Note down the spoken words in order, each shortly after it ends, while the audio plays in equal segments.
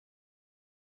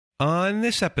On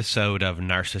this episode of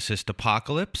Narcissist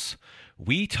Apocalypse,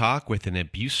 we talk with an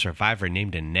abuse survivor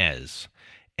named Inez.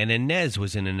 And Inez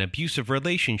was in an abusive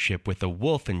relationship with a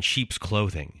wolf in sheep's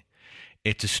clothing.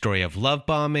 It's a story of love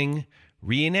bombing,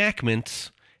 reenactments,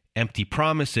 empty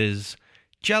promises,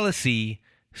 jealousy,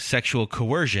 sexual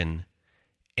coercion,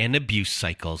 and abuse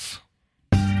cycles.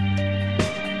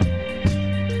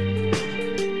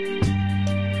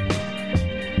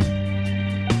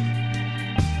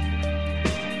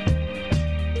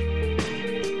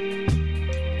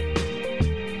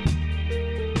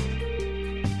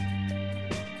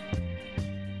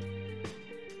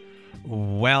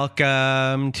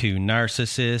 Welcome to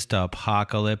Narcissist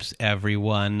Apocalypse,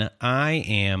 everyone. I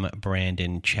am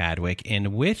Brandon Chadwick,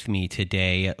 and with me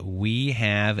today we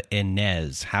have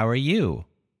Inez. How are you?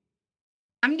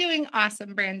 I'm doing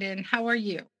awesome, Brandon. How are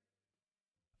you?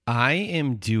 I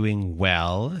am doing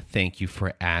well. Thank you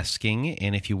for asking.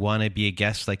 And if you want to be a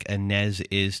guest like Inez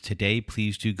is today,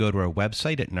 please do go to our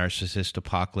website at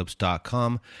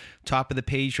narcissistapocalypse.com. Top of the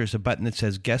page, there's a button that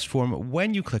says guest form.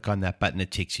 When you click on that button, it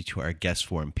takes you to our guest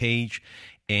form page.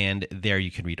 And there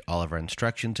you can read all of our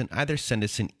instructions and either send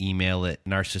us an email at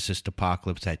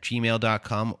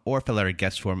narcissistapocalypse@gmail.com or fill out a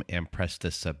guest form and press the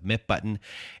submit button.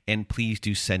 And please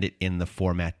do send it in the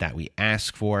format that we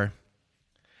ask for.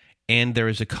 And there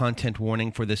is a content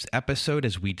warning for this episode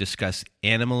as we discuss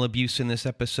animal abuse in this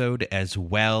episode, as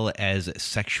well as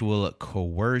sexual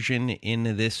coercion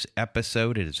in this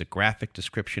episode. It is a graphic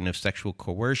description of sexual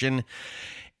coercion,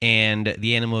 and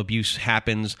the animal abuse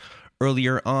happens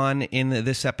earlier on in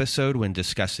this episode when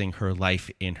discussing her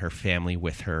life in her family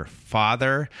with her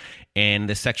father, and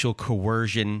the sexual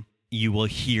coercion you will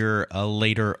hear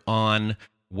later on.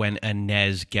 When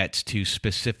Inez gets to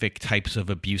specific types of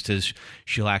abuses,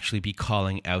 she'll actually be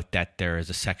calling out that there is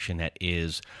a section that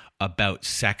is about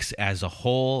sex as a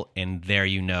whole, and there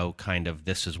you know kind of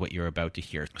this is what you're about to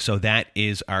hear. So that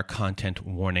is our content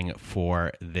warning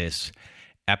for this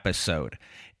episode.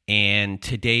 And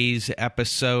today's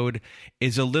episode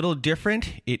is a little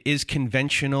different. It is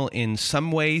conventional in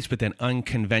some ways, but then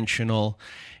unconventional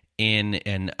in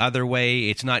an other way.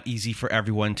 It's not easy for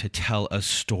everyone to tell a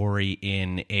story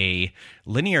in a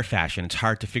linear fashion. It's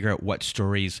hard to figure out what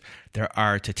stories there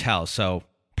are to tell. So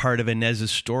part of Inez's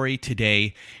story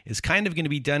today is kind of going to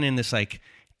be done in this like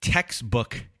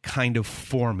textbook kind of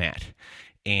format.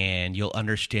 And you'll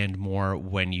understand more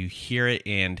when you hear it.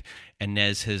 And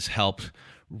Inez has helped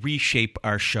reshape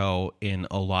our show in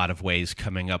a lot of ways,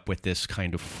 coming up with this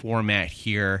kind of format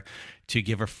here to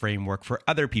give a framework for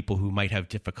other people who might have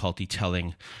difficulty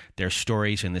telling their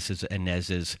stories. And this is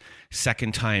Inez's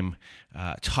second time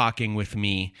talking with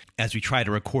me, as we tried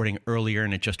a recording earlier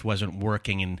and it just wasn't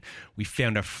working. And we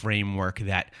found a framework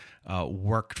that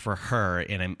worked for her.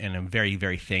 And I'm very,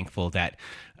 very thankful that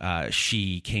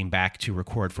she came back to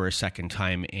record for a second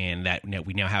time, and that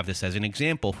we now have this as an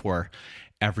example for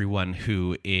everyone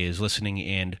who is listening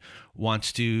and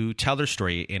wants to tell their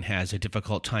story and has a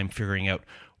difficult time figuring out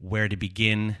where to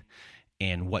begin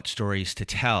and what stories to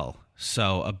tell.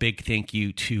 So a big thank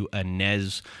you to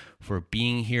Inez for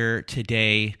being here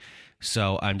today.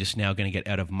 So I'm just now going to get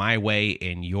out of my way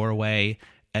and your way.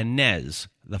 Inez,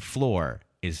 the floor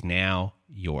is now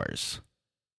yours.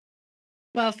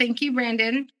 Well, thank you,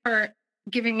 Brandon, for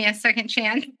giving me a second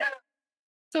chance.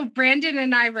 So Brandon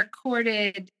and I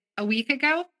recorded a week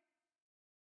ago,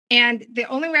 and the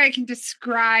only way I can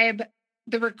describe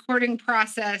the recording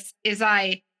process is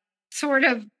I sort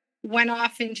of went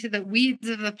off into the weeds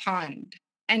of the pond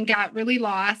and got really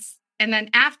lost. And then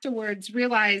afterwards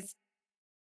realized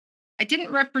I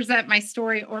didn't represent my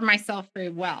story or myself very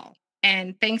well.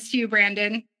 And thanks to you,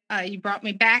 Brandon, you brought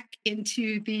me back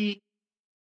into the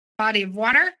body of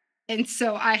water. And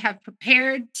so I have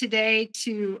prepared today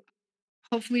to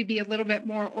hopefully be a little bit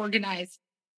more organized.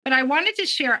 But I wanted to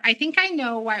share, I think I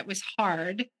know why it was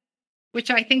hard, which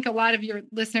I think a lot of your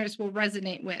listeners will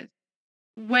resonate with.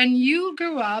 When you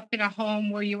grew up in a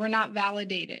home where you were not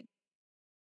validated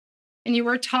and you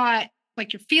were taught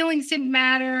like your feelings didn't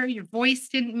matter, your voice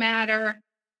didn't matter,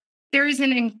 there is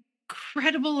an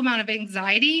incredible amount of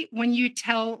anxiety when you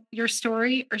tell your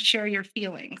story or share your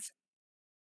feelings,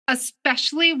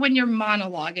 especially when you're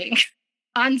monologuing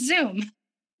on Zoom,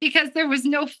 because there was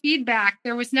no feedback.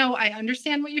 There was no, I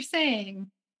understand what you're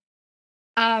saying.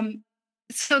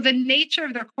 So the nature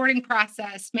of the recording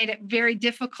process made it very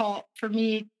difficult for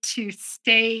me to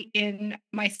stay in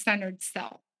my centered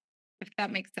self, if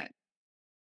that makes sense.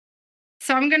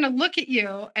 So I'm going to look at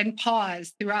you and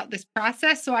pause throughout this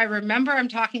process so I remember I'm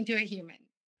talking to a human.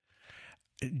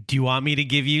 Do you want me to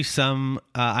give you some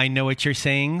I know what you're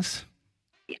sayings?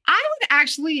 I would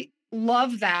actually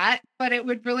love that, but it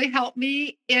would really help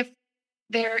me if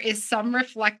there is some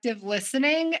reflective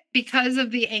listening because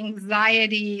of the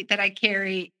anxiety that I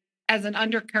carry as an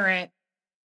undercurrent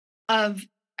of,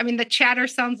 I mean, the chatter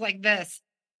sounds like this.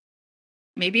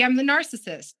 Maybe I'm the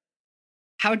narcissist.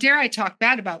 How dare I talk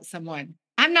bad about someone?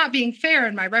 I'm not being fair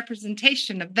in my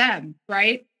representation of them,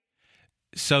 right?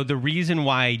 So the reason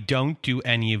why I don't do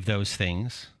any of those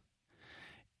things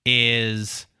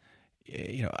is,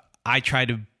 I try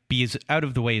to be as out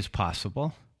of the way as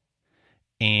possible.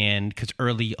 And because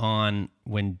early on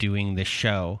when doing the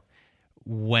show,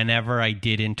 whenever I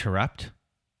did interrupt,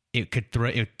 it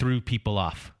threw people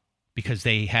off because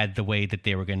they had the way that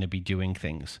they were going to be doing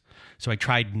things. So I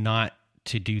tried not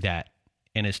to do that.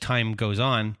 And as time goes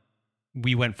on,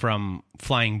 we went from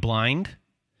flying blind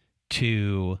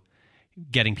to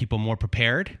getting people more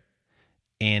prepared.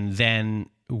 And then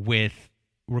with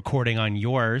recording on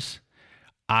yours,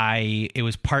 it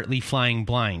was partly flying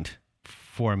blind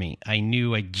for me. I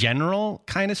knew a general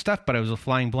kind of stuff, but I was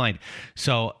flying blind.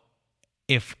 So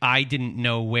if I didn't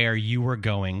know where you were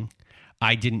going,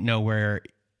 I didn't know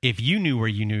if you knew where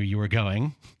you were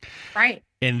going. Right.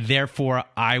 And therefore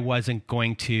I wasn't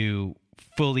going to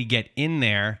fully get in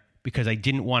there because I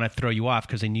didn't want to throw you off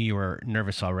because I knew you were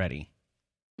nervous already.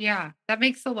 Yeah, that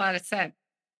makes a lot of sense.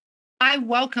 I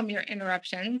welcome your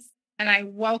interruptions, and I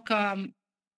welcome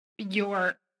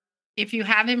if you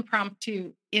have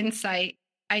impromptu insight.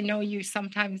 I know you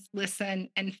sometimes listen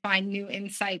and find new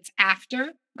insights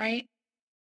after, right?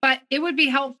 But it would be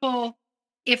helpful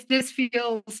if this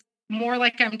feels more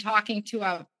like I'm talking to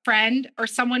a friend or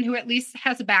someone who at least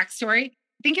has a backstory.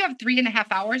 I think you have 3.5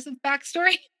 hours of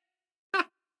backstory.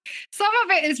 Some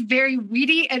of it is very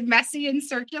weedy and messy and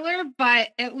circular, but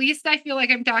at least I feel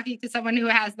like I'm talking to someone who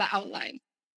has the outline.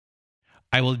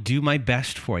 I will do my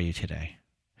best for you today.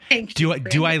 Thank you.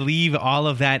 Do I leave all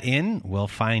of that in? We'll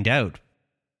find out.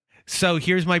 So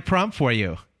here's my prompt for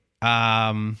you.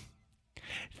 Thank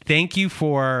you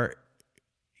for,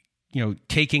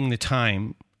 taking the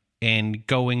time and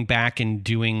going back and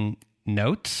doing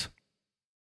notes.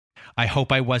 I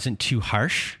hope I wasn't too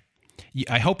harsh.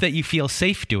 I hope that you feel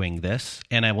safe doing this,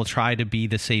 and I will try to be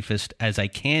the safest as I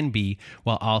can be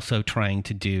while also trying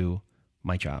to do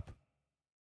my job.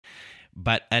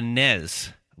 But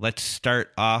Inez, let's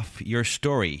start off your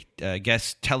story.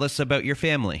 Tell us about your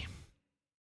family.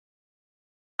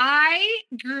 I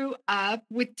grew up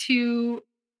with two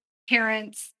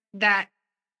parents that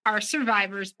are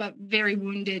survivors, but very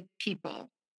wounded people.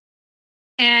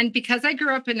 And because I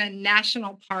grew up in a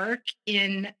national park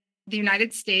in the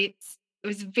United States, it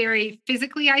was very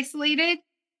physically isolated.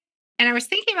 And I was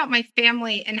thinking about my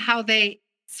family and how they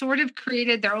sort of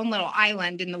created their own little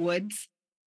island in the woods.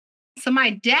 So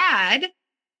my dad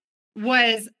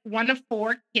was one of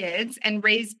 4 kids and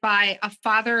raised by a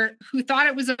father who thought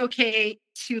it was okay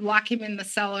to lock him in the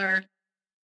cellar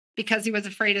because he was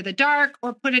afraid of the dark,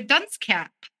 or put a dunce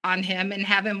cap on him and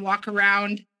have him walk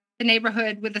around the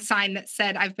neighborhood with a sign that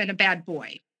said, "I've been a bad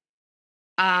boy."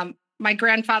 My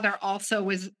grandfather also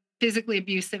was physically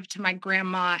abusive to my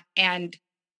grandma, and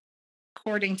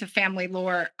according to family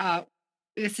lore,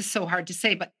 this is so hard to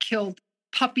say, but killed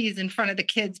puppies in front of the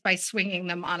kids by swinging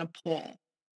them on a pole.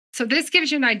 So this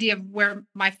gives you an idea of where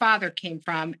my father came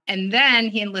from. And then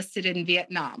he enlisted in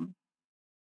Vietnam.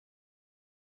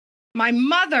 My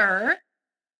mother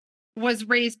was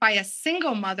raised by a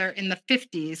single mother in the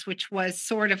 50s, which was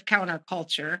sort of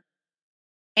counterculture.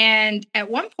 And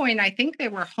at one point, I think they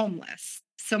were homeless.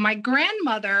 So my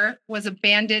grandmother was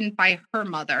abandoned by her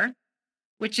mother,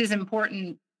 which is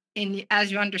important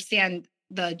as you understand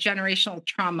the generational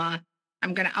trauma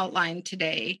I'm going to outline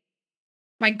today.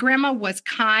 My grandma was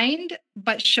kind,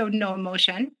 but showed no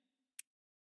emotion.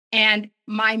 And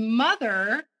my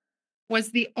mother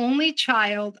was the only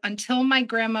child until my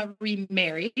grandma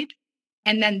remarried.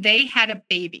 And then they had a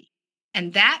baby.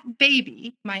 And that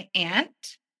baby, my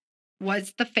aunt,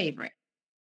 was the favorite.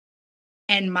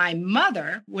 And my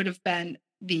mother would have been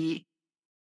the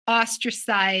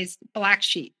ostracized black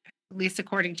sheep, at least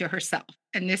according to herself.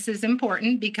 And this is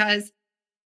important because,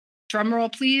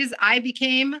 drumroll please, I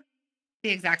became the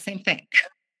exact same thing.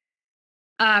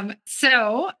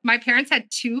 So my parents had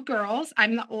 2 girls.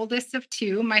 I'm the oldest of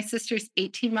 2. My sister's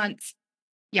 18 months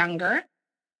younger.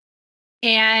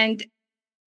 And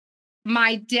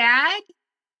my dad,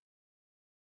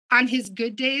 on his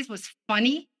good days, was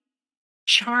funny,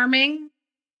 charming.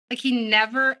 Like, he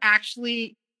never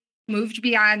actually moved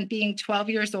beyond being 12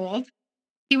 years old.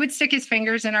 He would stick his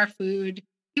fingers in our food.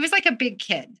 He was like a big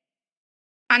kid.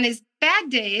 On his bad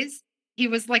days, he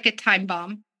was like a time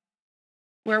bomb,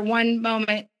 where one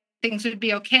moment things would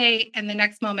be okay, and the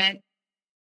next moment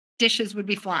dishes would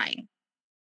be flying.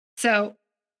 So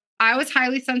I was a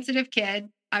highly sensitive kid.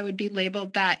 I would be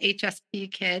labeled that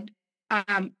HSP kid.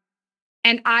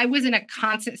 And I was in a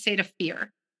constant state of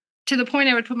fear, to the point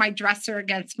I would put my dresser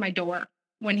against my door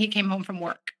when he came home from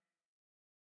work.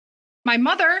 My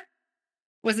mother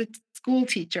was a school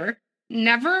teacher,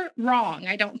 never wrong,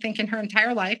 I don't think, in her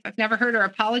entire life. I've never heard her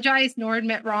apologize nor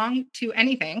admit wrong to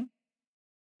anything.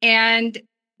 And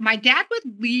my dad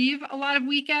would leave a lot of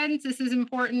weekends. This is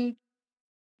important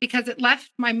because it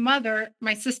left my mother,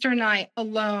 my sister, and I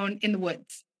alone in the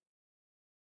woods.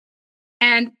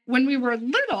 And when we were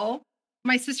little,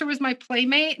 my sister was my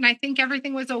playmate, and I think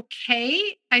everything was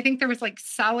okay. I think there was like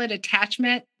solid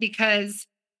attachment because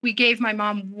we gave my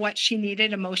mom what she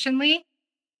needed emotionally.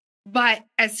 But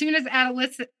as soon as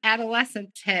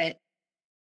adolescence hit,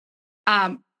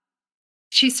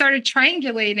 she started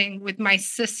triangulating with my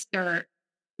sister,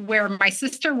 where my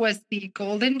sister was the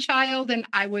golden child and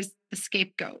I was the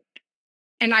scapegoat.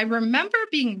 And I remember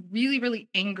being really, really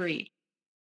angry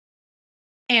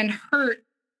and hurt,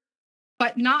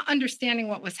 but not understanding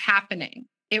what was happening.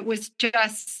 It was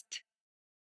just,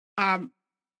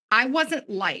 I wasn't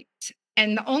liked.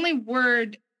 And the only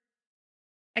word,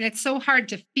 and it's so hard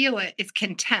to feel it, is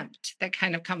contempt that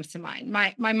kind of comes to mind.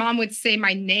 My mom would say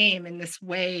my name in this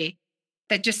way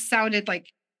that just sounded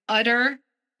like utter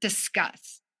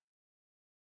disgust.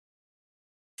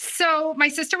 So my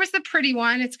sister was the pretty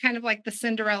one. It's kind of like the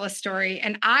Cinderella story.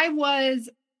 And I was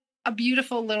a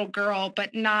beautiful little girl,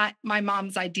 but not my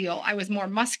mom's ideal. I was more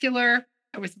muscular.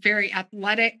 I was very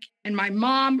athletic. And my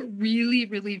mom really,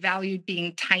 really valued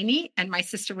being tiny. And my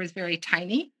sister was very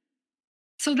tiny.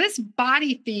 So this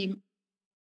body theme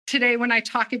today, when I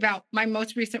talk about my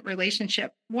most recent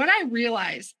relationship, what I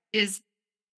realized is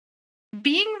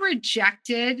being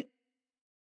rejected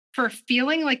for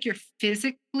feeling like you're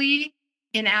physically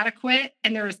inadequate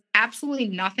and there is absolutely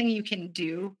nothing you can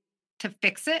do to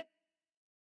fix it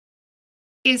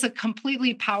is a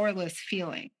completely powerless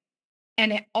feeling.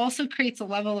 And it also creates a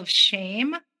level of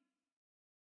shame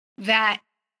that,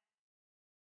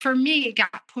 for me, it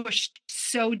got pushed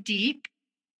so deep,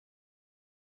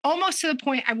 almost to the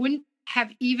point I wouldn't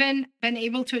have even been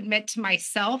able to admit to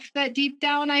myself that deep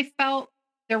down I felt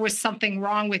there was something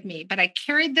wrong with me. But I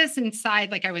carried this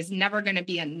inside like I was never going to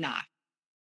be enough.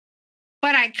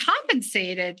 But I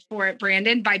compensated for it,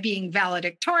 Brandon, by being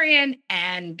valedictorian,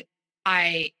 and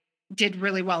I did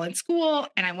really well in school,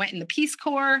 and I went in the Peace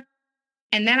Corps.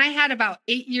 And then I had about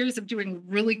 8 years of doing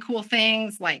really cool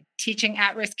things like teaching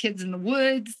at-risk kids in the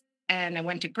woods, and I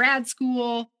went to grad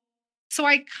school. So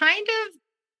I kind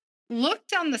of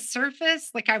looked on the surface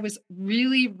like I was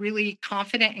really, really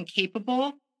confident and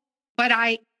capable, but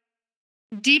I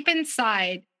deep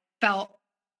inside felt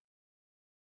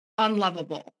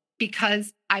unlovable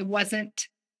because I wasn't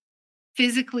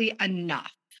physically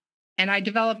enough. And I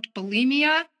developed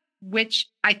bulimia, which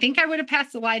I think I would have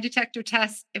passed the lie detector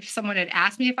test if someone had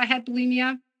asked me if I had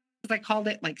bulimia, because I called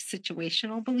it like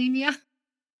situational bulimia.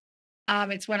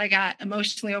 It's when I got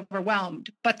emotionally overwhelmed.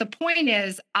 But the point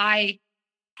is, I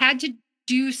had to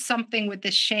do something with the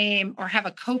shame or have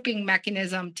a coping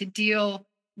mechanism to deal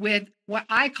with what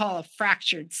I call a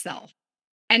fractured self.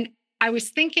 And I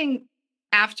was thinking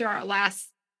after our last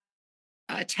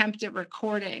attempt at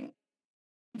recording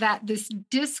that this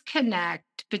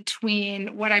disconnect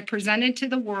between what I presented to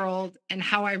the world and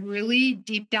how I really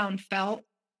deep down felt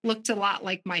looked a lot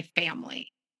like my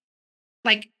family.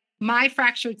 Like my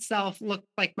fractured self looked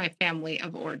like my family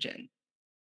of origin.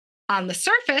 On the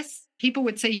surface, people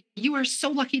would say, you are so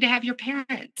lucky to have your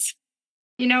parents.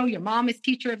 You know, your mom is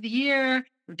teacher of the year,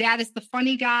 your dad is the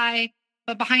funny guy,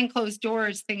 but behind closed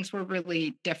doors, things were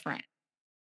really different.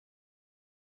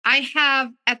 I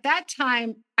have, at that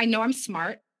time, I know I'm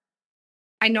smart.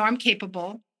 I know I'm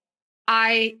capable.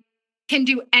 I can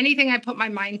do anything I put my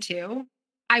mind to.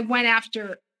 I went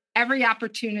after every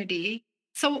opportunity.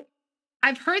 So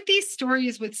I've heard these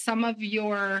stories with some of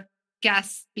your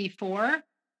guests before.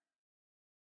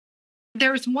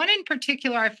 There's one in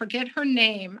particular, I forget her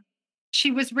name. She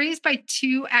was raised by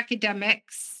two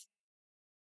academics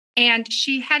and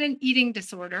she had an eating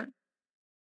disorder.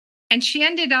 And she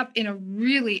ended up in a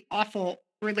really awful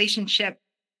relationship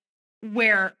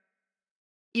where,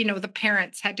 you know, the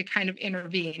parents had to kind of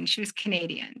intervene. She was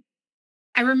Canadian.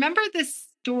 I remember this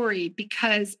story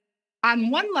because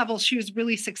on one level, she was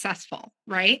really successful,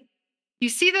 right? You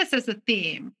see this as a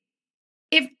theme.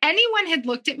 If anyone had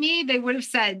looked at me, they would have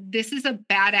said, this is a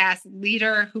badass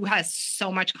leader who has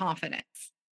so much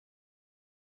confidence,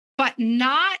 but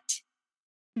not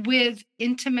with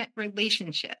intimate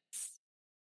relationships.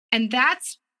 And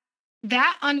that's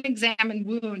that unexamined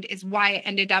wound is why I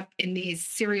ended up in these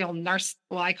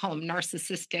I call them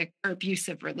narcissistic or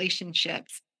abusive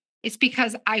relationships. It's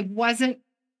because I wasn't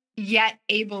yet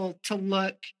able to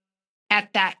look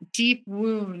at that deep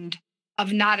wound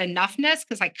of not enoughness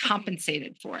because I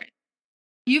compensated for it.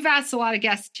 You've asked a lot of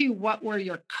guests too, what were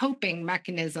your coping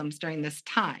mechanisms during this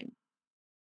time?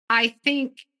 I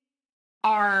think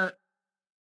our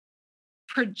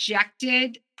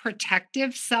projected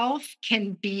protective self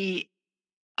can be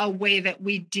a way that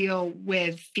we deal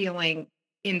with feeling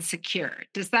insecure.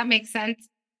 Does that make sense?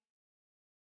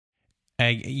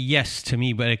 Yes, to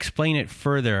me, but explain it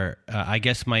further. I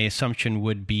guess my assumption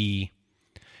would be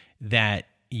that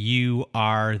you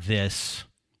are this,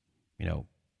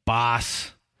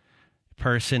 boss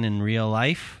person in real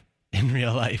life. In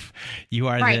real life, you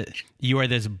are Right. you are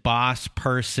this boss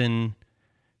person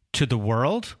to the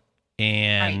world,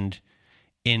 and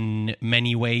in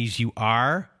many ways you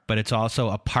are, but it's also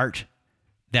a part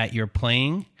that you're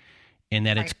playing, and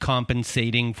that it's Right.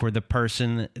 compensating for the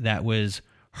person that was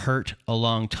hurt a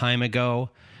long time ago,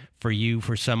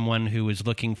 for someone who is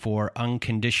looking for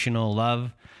unconditional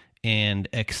love and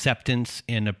acceptance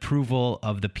and approval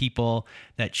of the people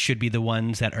that should be the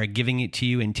ones that are giving it to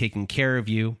you and taking care of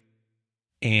you.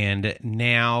 And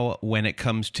now when it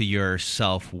comes to your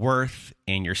self-worth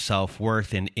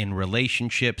and in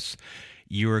relationships,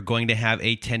 you're going to have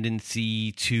a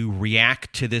tendency to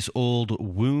react to this old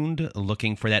wound,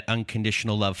 looking for that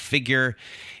unconditional love figure.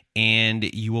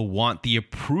 And you will want the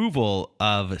approval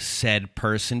of said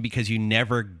person because you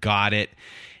never got it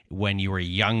when you were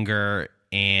younger.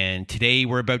 And today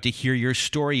we're about to hear your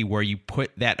story where you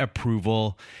put that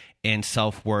approval and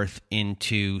self-worth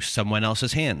into someone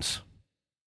else's hands.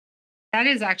 That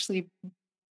is actually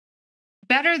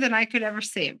better than I could ever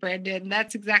say it, Brandon.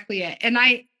 That's exactly it. And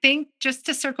I think just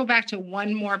to circle back to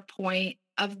one more point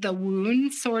of the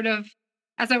wound, sort of,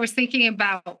 as I was thinking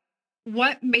about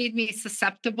what made me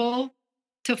susceptible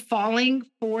to falling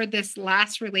for this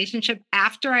last relationship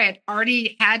after I had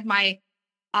already had my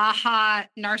aha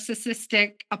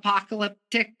narcissistic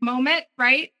apocalyptic moment,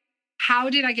 right? How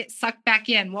did I get sucked back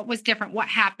in? What was different? What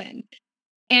happened?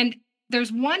 And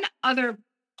there's one other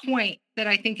point that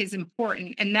I think is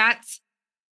important, and that's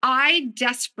I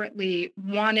desperately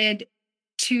wanted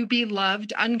to be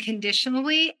loved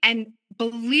unconditionally and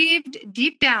believed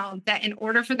deep down that in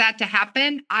order for that to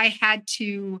happen, I had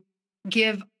to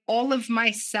give all of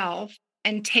myself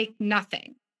and take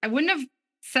nothing. I wouldn't have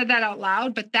said that out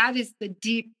loud, but that is the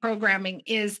deep programming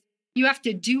is you have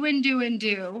to do and do and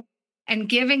do and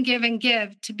give and give and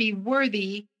give to be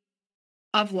worthy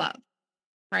of love,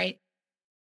 right?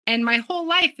 And my whole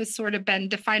life has sort of been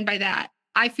defined by that.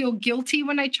 I feel guilty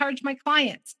when I charge my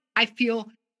clients. I feel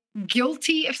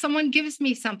guilty if someone gives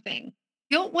me something.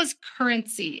 Guilt was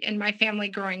currency in my family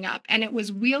growing up, and it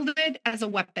was wielded as a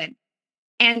weapon.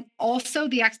 And also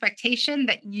the expectation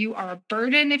that you are a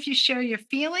burden if you share your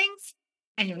feelings,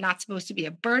 and you're not supposed to be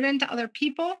a burden to other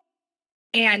people.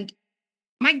 And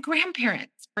my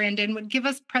grandparents, Brandon, would give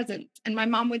us presents, and my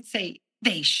mom would say,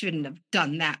 they shouldn't have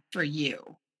done that for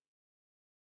you.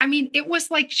 I mean, it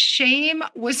was like shame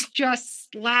was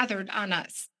just slathered on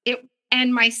us.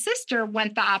 And my sister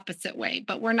went the opposite way,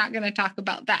 but we're not going to talk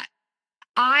about that.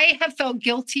 I have felt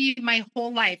guilty my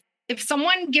whole life. If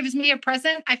someone gives me a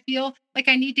present, I feel like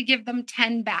I need to give them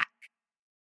 10 back.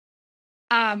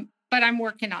 But I'm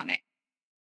working on it.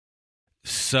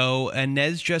 So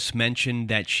Inez just mentioned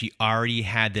that she already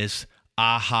had this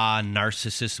aha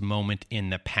narcissist moment in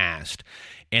the past.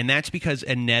 And that's because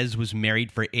Inez was married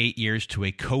for 8 years to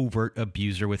a covert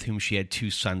abuser with whom she had 2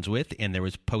 sons with, and there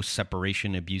was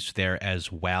post-separation abuse there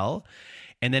as well.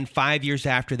 And then 5 years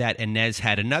after that, Inez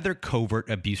had another covert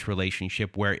abuse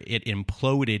relationship where it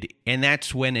imploded. And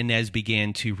that's when Inez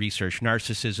began to research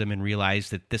narcissism and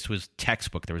realized that this was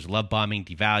textbook. There was love bombing,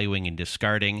 devaluing, and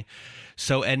discarding.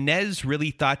 So Inez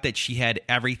really thought that she had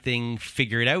everything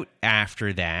figured out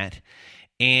after that.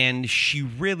 And she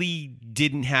really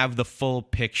didn't have the full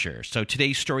picture. So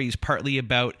today's story is partly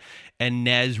about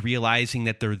Inez realizing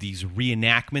that there are these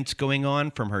reenactments going on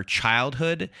from her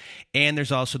childhood. And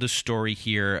there's also the story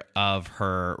here of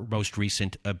her most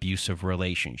recent abusive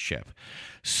relationship.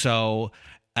 So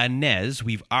Inez,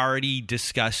 we've already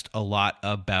discussed a lot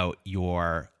about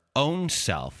your own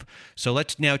self. So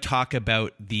let's now talk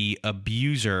about the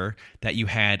abuser that you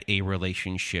had a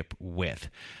relationship with.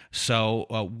 So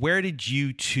where did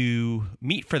you two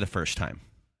meet for the first time?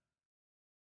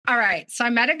 All right. So I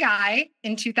met a guy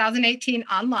in 2018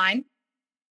 online,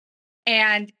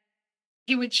 and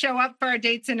he would show up for our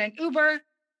dates in an Uber.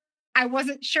 I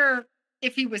wasn't sure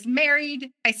if he was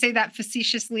married. I say that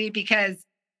facetiously because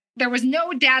there was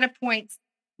no data points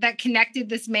that connected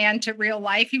this man to real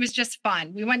life. He was just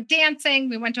fun. We went dancing,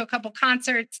 we went to a couple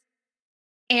concerts,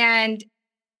 and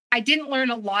I didn't learn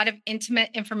a lot of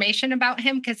intimate information about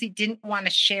him because he didn't want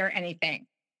to share anything.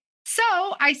 So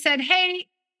I said, hey,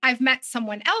 I've met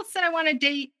someone else that I want to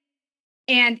date.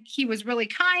 And he was really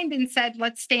kind and said,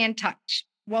 let's stay in touch.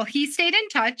 Well, he stayed in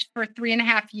touch for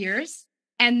 3.5 years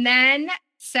and then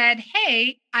said,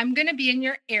 hey, I'm going to be in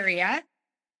your area.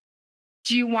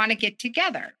 Do you want to get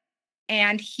together?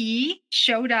 And he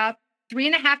showed up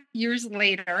 3.5 years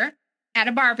later at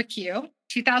a barbecue,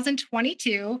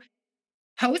 2022,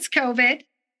 post-COVID,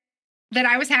 that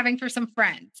I was having for some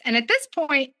friends. And at this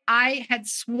point, I had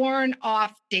sworn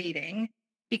off dating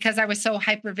because I was so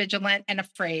hypervigilant and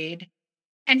afraid.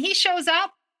 And he shows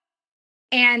up,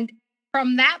 and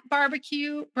from that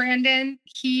barbecue, Brandon,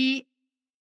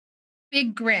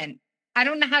 big grin. I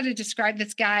don't know how to describe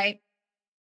this guy.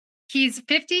 He's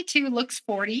 52, looks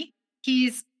 40.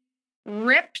 He's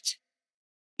ripped.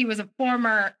 He was a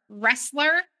former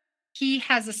wrestler. He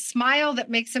has a smile that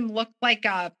makes him look like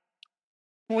a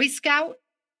Boy Scout,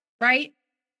 right?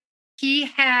 He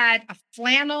had a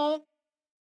flannel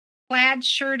plaid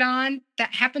shirt on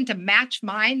that happened to match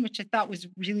mine, which I thought was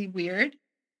really weird,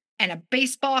 and a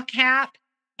baseball cap.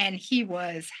 And he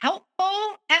was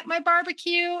helpful at my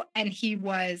barbecue. And he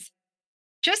was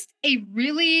just a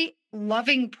really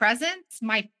loving presence.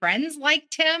 My friends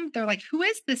liked him. They're like, who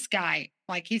is this guy?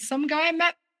 Like, he's some guy I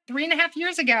met 3.5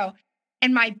 years ago.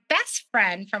 And my best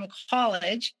friend from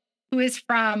college, who is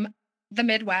from the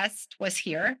Midwest, was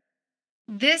here.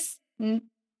 This,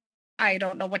 I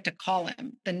don't know what to call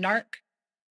him, the narc,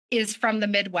 is from the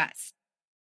Midwest.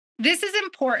 This is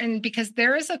important because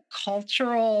there is a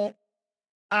cultural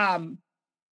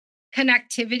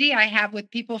connectivity I have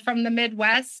with people from the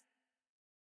Midwest.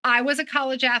 I was a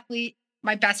college athlete.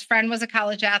 My best friend was a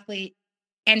college athlete,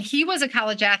 and he was a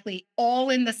college athlete, all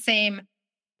in the same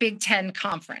Big Ten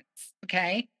conference.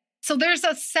 Okay. So there's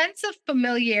a sense of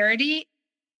familiarity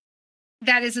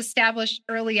that is established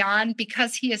early on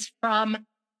because he is from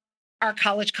our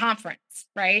college conference,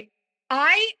 right?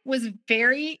 I was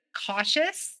very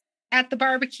cautious at the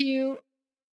barbecue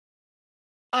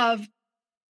of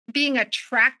being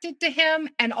attracted to him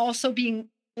and also being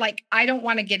like, I don't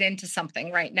want to get into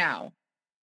something right now.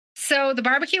 So the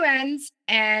barbecue ends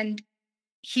and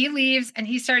he leaves and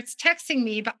he starts texting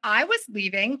me, but I was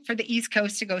leaving for the East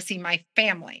Coast to go see my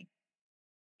family.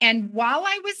 And while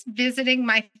I was visiting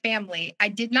my family, I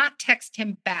did not text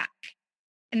him back.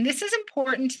 And this is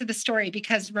important to the story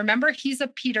because remember, he's a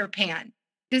Peter Pan.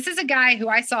 This is a guy who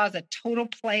I saw as a total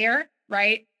player,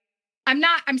 right?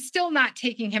 I'm still not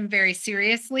taking him very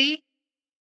seriously.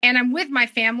 And I'm with my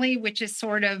family, which is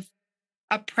sort of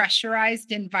a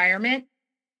pressurized environment.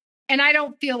 And I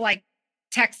don't feel like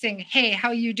texting, hey,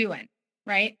 how you doing?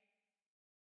 Right?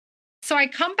 So I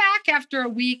come back after a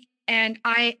week and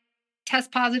I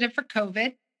test positive for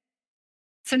COVID.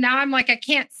 So now I'm like, I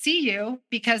can't see you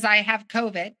because I have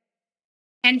COVID.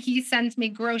 And he sends me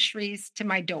groceries to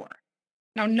my door.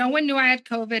 Now, no one knew I had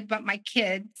COVID but my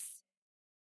kids.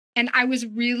 And I was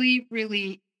really,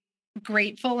 really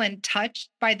grateful and touched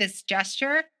by this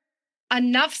gesture,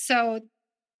 enough so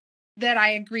that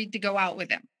I agreed to go out with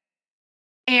him.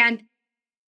 And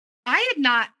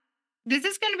this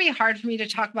is going to be hard for me to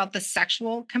talk about the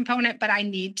sexual component, but I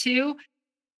need to.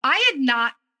 I had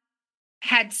not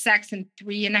had sex in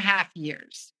 3.5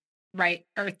 years, right?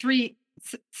 Or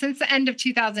since the end of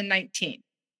 2019.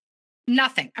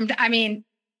 Nothing.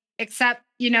 Except,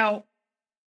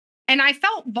 and I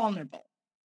felt vulnerable.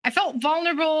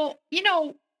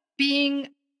 Being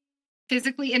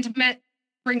physically intimate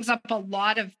brings up a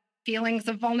lot of feelings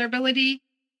of vulnerability,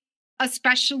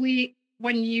 especially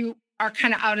when you are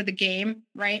kind of out of the game,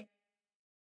 right?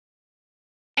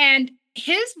 And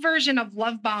his version of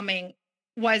love bombing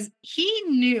was he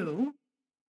knew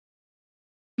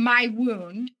my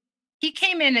wound. He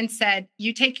came in and said,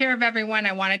 you take care of everyone.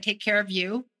 I want to take care of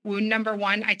you. Wound number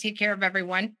 1, I take care of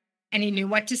everyone. And he knew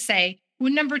what to say.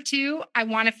 Wound number 2, I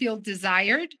want to feel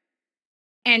desired.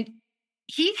 And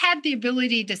he had the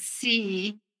ability to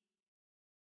see,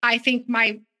 I think,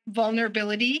 my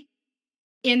vulnerability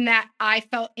in that I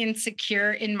felt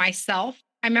insecure in myself.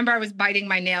 I remember I was biting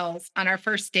my nails on our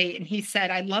first date, and he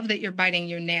said, I love that you're biting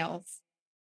your nails.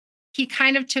 He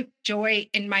kind of took joy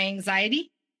in my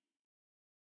anxiety.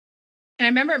 And I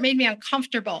remember it made me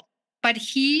uncomfortable, but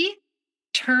he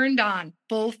turned on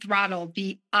full throttle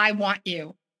the I want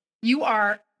you. You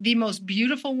are the most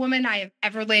beautiful woman I have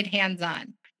ever laid hands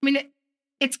on. I mean,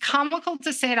 it's comical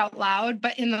to say it out loud,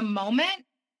 but in the moment,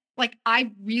 like,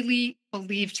 I really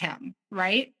believed him,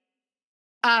 right?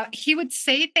 He would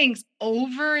say things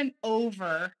over and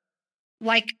over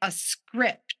like a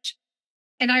script.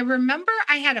 And I remember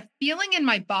I had a feeling in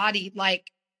my body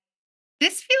like,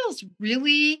 this feels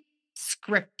really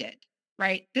scripted,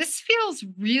 right? This feels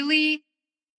really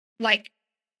like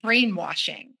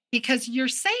brainwashing because you're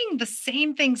saying the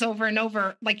same things over and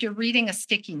over, like you're reading a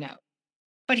sticky note.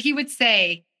 But he would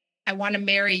say, I want to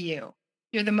marry you.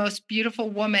 You're the most beautiful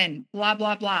woman, blah,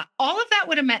 blah, blah. All of that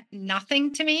would have meant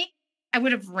nothing to me. I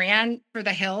would have ran for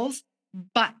the hills.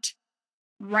 But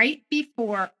right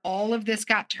before all of this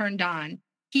got turned on,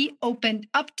 he opened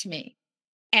up to me.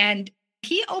 And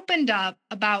he opened up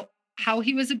about how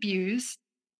he was abused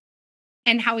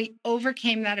and how he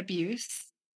overcame that abuse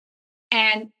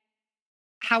and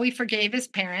how he forgave his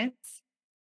parents.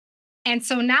 And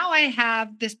so now I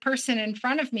have this person in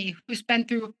front of me who's been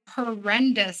through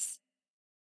horrendous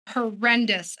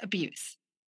abuse.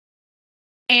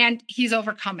 And he's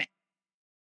overcome it.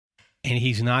 And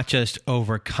he's not just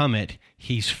overcome it,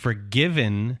 he's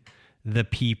forgiven the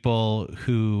people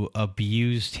who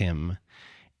abused him.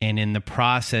 And in the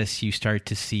process, you start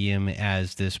to see him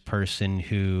as this person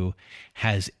who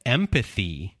has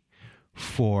empathy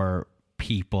for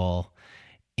people.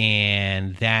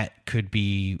 And that could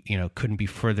be, couldn't be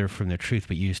further from the truth,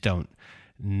 but you just don't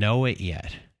know it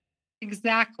yet.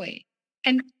 Exactly.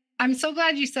 And I'm so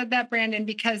glad you said that, Brandon,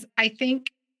 because I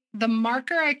think the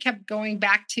marker I kept going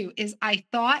back to is I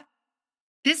thought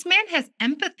this man has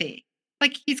empathy.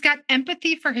 Like he's got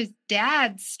empathy for his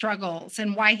dad's struggles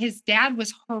and why his dad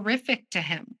was horrific to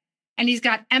him. And he's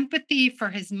got empathy for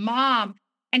his mom.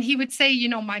 And he would say,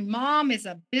 my mom is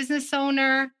a business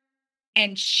owner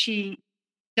and she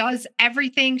does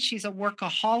everything. She's a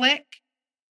workaholic.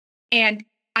 And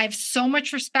I have so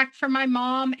much respect for my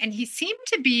mom. And he seemed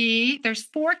to be, there's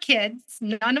 4 kids,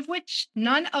 none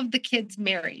of the kids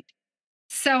married.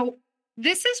 So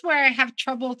this is where I have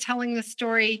trouble telling the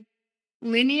story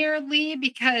linearly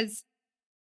because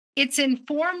it's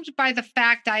informed by the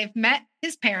fact I've met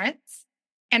his parents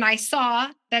and I saw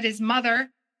that his mother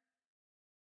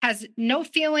has no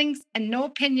feelings and no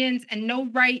opinions and no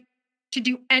right to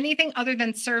do anything other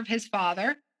than serve his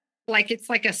father. Like it's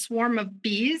like a swarm of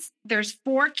bees. There's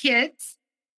 4 kids.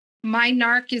 My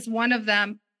narc is one of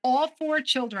them. All 4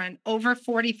 children over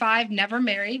 45, never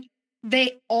married.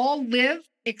 They all live,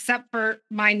 except for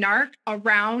my narc,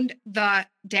 around the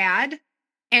dad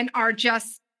and are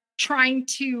just trying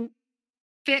to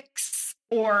fix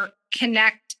or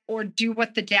connect or do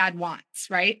what the dad wants,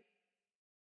 right?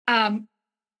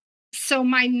 So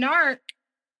my narc,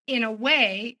 in a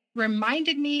way,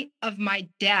 reminded me of my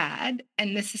dad,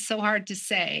 and this is so hard to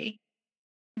say.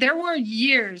 There were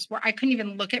years where I couldn't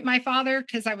even look at my father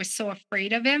because I was so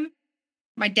afraid of him.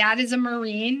 My dad is a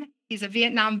Marine. He's a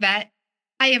Vietnam vet.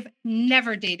 I have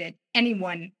never dated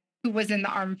anyone who was in the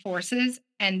armed forces,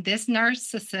 and this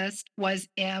narcissist was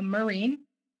a Marine.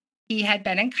 He had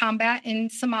been in combat in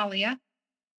Somalia.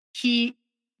 He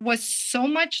was so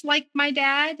much like my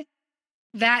dad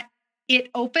that it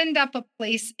opened up a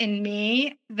place in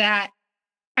me that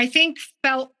I think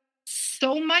felt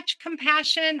so much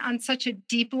compassion on such a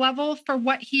deep level for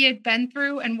what he had been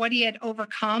through and what he had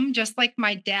overcome, just like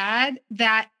my dad,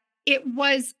 that it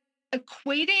was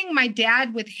equating my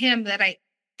dad with him that I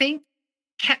think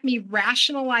kept me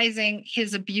rationalizing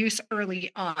his abuse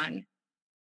early on.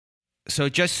 So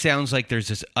it just sounds like there's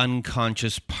this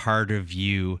unconscious part of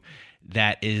you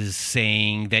that is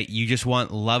saying that you just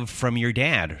want love from your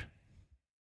dad.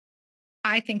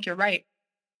 I think you're right.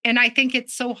 And I think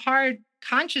it's so hard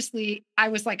consciously. I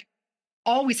was like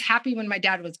always happy when my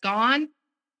dad was gone.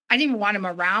 I didn't even want him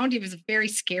around. He was very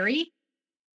scary.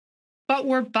 But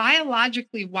we're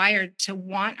biologically wired to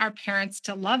want our parents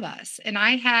to love us. And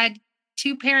I had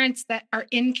 2 parents that are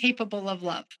incapable of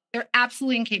love. They're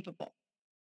absolutely incapable.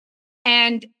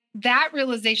 And that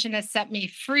realization has set me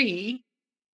free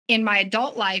in my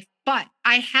adult life. But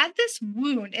I had this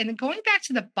wound, and going back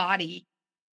to the body,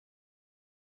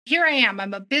 here I am.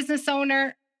 I'm a business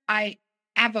owner. I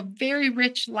have a very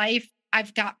rich life.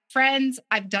 I've got friends.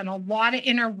 I've done a lot of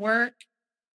inner work.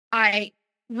 I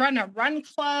run a run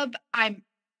club.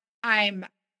 I'm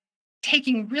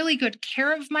taking really good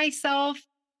care of myself.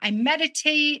 I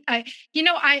meditate. I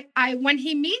when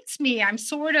he meets me, I'm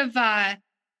sort of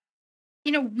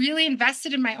really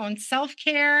invested in my own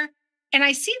self-care. And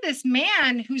I see this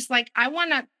man who's like, I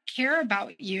want to care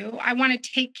about you. I want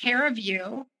to take care of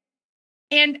you.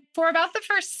 And for about the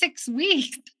first 6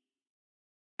 weeks,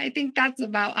 I think that's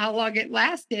about how long it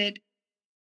lasted,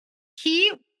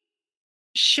 he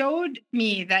showed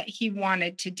me that he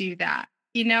wanted to do that.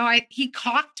 He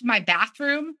caulked my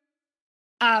bathroom.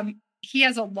 he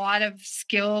has a lot of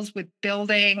skills with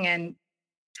building and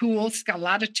tools, got a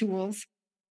lot of tools.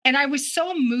 And I was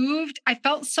so moved. I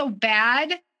felt so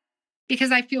bad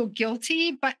because I feel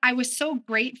guilty, but I was so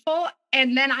grateful.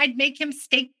 And then I'd make him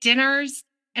steak dinners,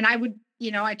 and I would,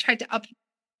 I tried to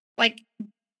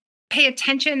pay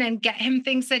attention and get him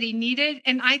things that he needed.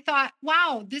 And I thought,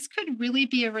 wow, this could really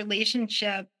be a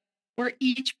relationship where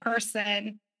each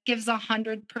person gives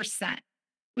 100%,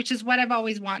 which is what I've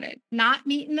always wanted. Not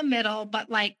meet in the middle, but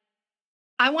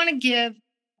I want to give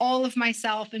all of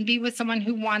myself and be with someone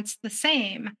who wants the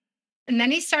same. And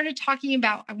then he started talking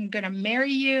about, I'm going to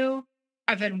marry you.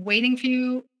 I've been waiting for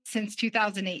you since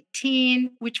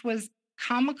 2018, which was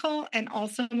comical and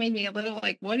also made me a little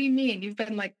what do you mean? You've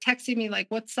been texting me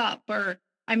what's up? Or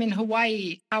I'm in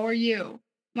Hawaii. How are you?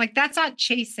 That's not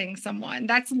chasing someone.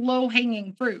 That's low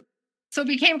hanging fruit. So it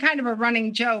became kind of a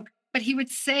running joke, but he would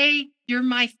say, you're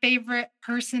my favorite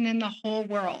person in the whole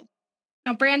world.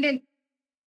 Now, Brandon,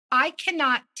 I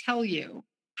cannot tell you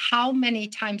how many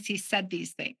times he said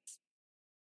these things.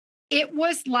 It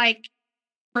was like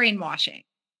brainwashing.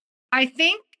 I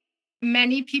think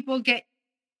many people get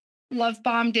love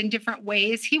bombed in different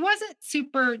ways. He wasn't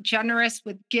super generous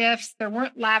with gifts. There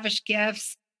weren't lavish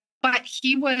gifts, but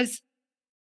he was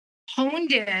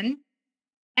honed in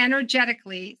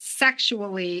energetically,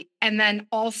 sexually, and then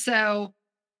also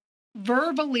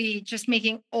verbally, just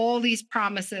making all these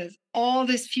promises, all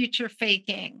this future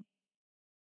faking.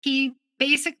 He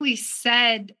basically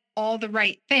said all the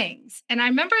right things. And I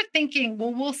remember thinking,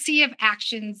 well, we'll see if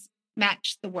actions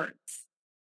match the words.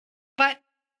 But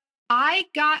I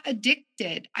got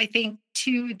addicted, I think,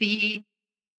 to the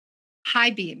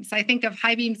high beams. I think of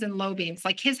high beams and low beams,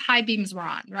 his high beams were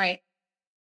on, right?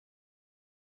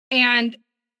 And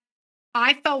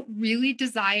I felt really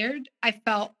desired. I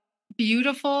felt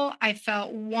beautiful. I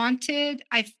felt wanted.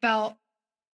 I felt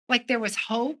like there was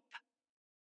hope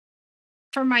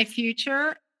for my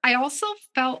future. I also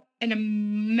felt an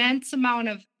immense amount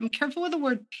of, I'm careful with the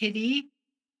word pity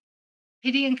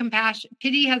and compassion.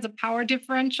 Pity has a power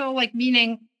differential,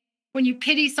 meaning when you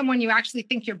pity someone, you actually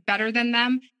think you're better than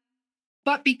them.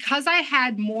 But because I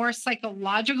had more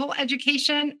psychological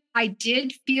education, I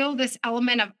did feel this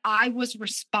element of I was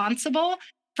responsible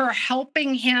for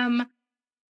helping him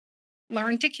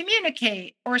learn to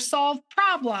communicate or solve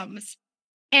problems.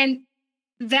 And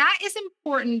that is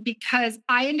important because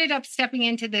I ended up stepping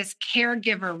into this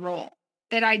caregiver role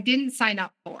that I didn't sign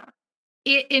up for.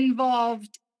 It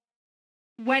involved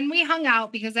when we hung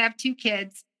out, because I have 2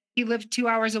 kids, he lived 2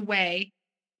 hours away.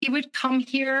 He would come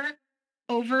here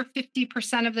over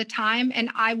 50% of the time, and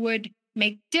I would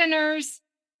make dinners.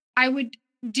 I would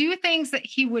do things that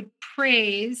he would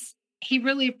praise. He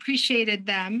really appreciated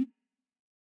them.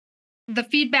 The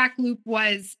feedback loop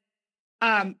was,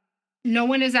 no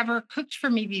one has ever cooked for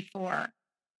me before.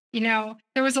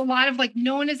 There was a lot of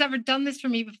no one has ever done this for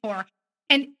me before.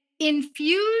 And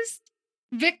infused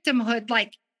victimhood,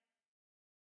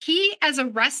 he, as a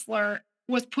wrestler,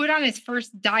 was put on his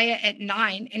first diet at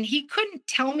 9, and he couldn't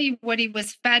tell me what he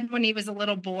was fed when he was a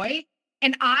little boy.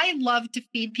 And I love to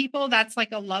feed people. That's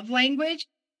a love language.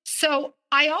 So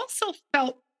I also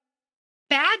felt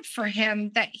bad for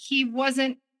him that he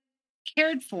wasn't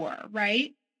cared for,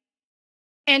 right?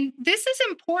 And this is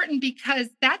important because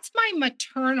that's my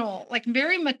maternal,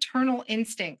 very maternal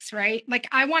instincts, right?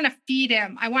 I want to feed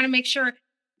him. I want to make sure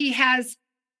he has,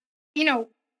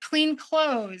 clean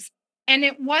clothes. And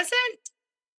it wasn't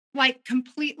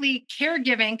completely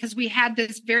caregiving because we had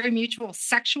this very mutual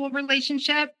sexual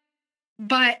relationship.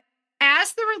 But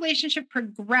as the relationship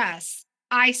progressed,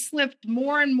 I slipped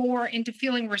more and more into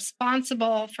feeling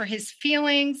responsible for his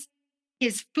feelings,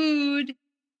 his food,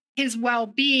 his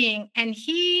well-being, and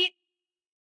he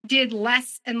did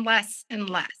less and less and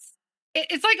less.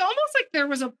 It's almost like there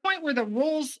was a point where the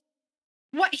roles,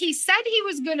 what he said he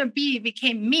was going to be,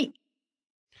 became me.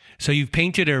 So you've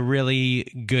painted a really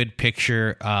good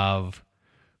picture of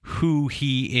who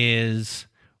he is,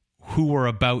 who we're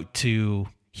about to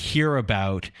hear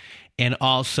about, and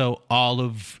also all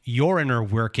of your inner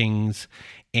workings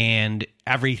and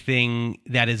everything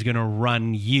that is going to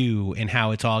run you and how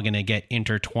it's all going to get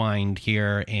intertwined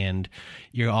here. And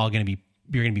you're going to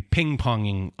be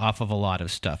ping-ponging off of a lot of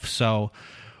stuff. So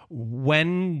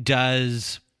when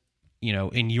does,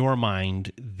 in your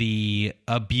mind, the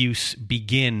abuse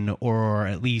begin, or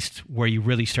at least where you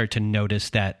really start to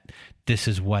notice that this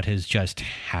is what has just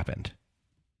happened?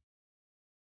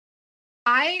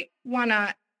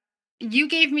 You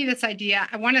gave me this idea.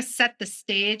 I want to set the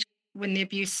stage when the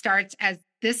abuse starts as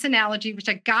this analogy, which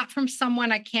I got from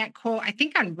someone I can't quote, I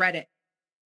think on Reddit.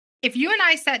 if you and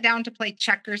I sat down to play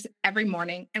checkers every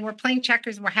morning and we're playing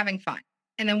checkers and we're having fun,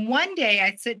 and then one day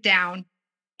I sit down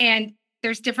and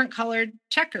there's different colored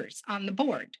checkers on the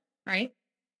board, right?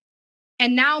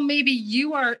 And now maybe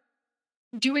you are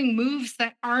doing moves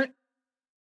that aren't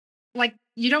like,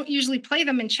 you don't usually play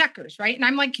them in checkers, right? And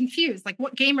I'm like confused, like,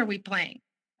 what game are we playing?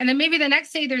 And then maybe the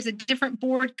next day there's a different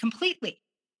board completely.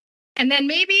 And then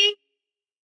maybe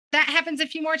that happens a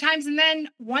few more times. And then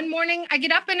one morning I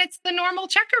get up and it's the normal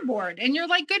checkerboard. And you're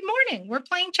like, good morning, we're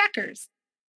playing checkers.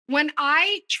 When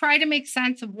I try to make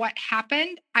sense of what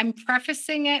happened, I'm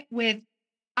prefacing it with,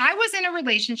 I was in a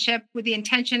relationship with the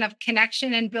intention of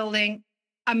connection and building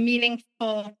a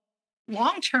meaningful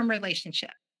long-term relationship.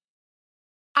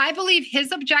 I believe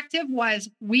his objective was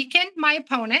weaken my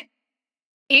opponent,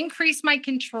 increase my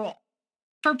control.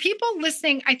 For people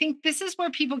listening, I think this is where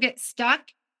people get stuck.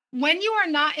 When you are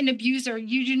not an abuser,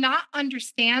 you do not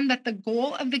understand that the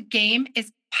goal of the game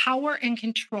is power and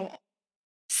control.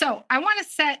 So I want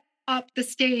to set up the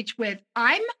stage with,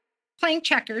 I'm playing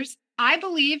checkers. I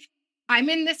believe I'm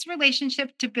in this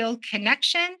relationship to build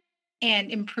connection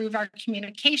and improve our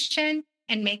communication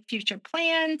and make future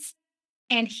plans.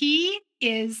 And he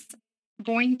is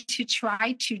going to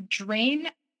try to drain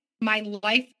my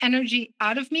life energy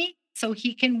out of me so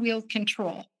he can wield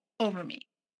control over me.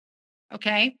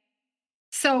 Okay?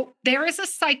 So there is a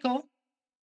cycle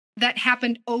that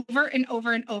happened over and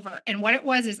over and over. And what it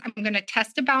was is, I'm going to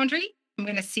test a boundary. I'm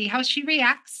going to see how she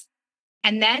reacts.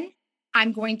 And then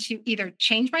I'm going to either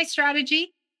change my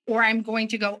strategy or I'm going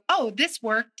to go, oh, this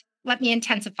worked. Let me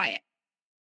intensify it.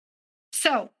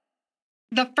 So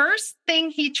the first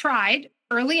thing he tried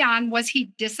early on was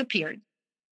he disappeared.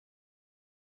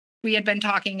 We had been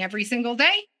talking every single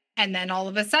day. And then all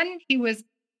of a sudden he was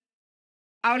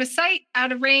out of sight,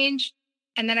 out of range.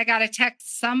 And then I got a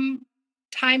text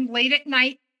sometime late at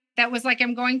night that was like,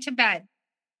 I'm going to bed.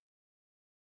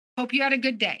 Hope you had a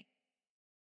good day.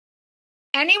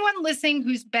 Anyone listening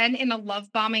who's been in a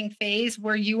love bombing phase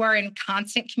where you are in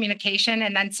constant communication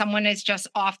and then someone is just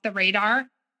off the radar,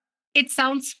 it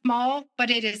sounds small, but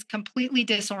it is completely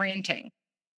disorienting.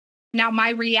 Now, my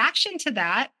reaction to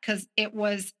that, because it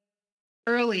was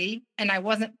early and I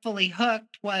wasn't fully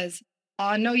hooked, was,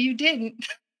 oh, no, you didn't.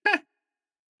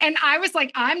 And I was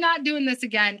like, I'm not doing this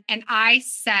again. And I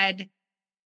said,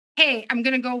 hey, I'm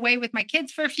going to go away with my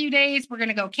kids for a few days. We're going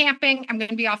to go camping. I'm going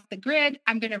to be off the grid.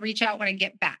 I'm going to reach out when I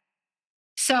get back.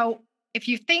 So if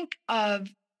you think of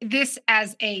this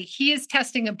as he is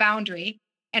testing a boundary,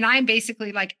 and I'm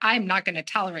basically like, I'm not going to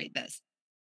tolerate this.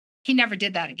 He never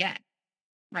did that again,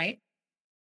 right?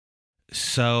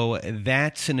 So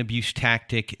that's an abuse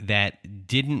tactic that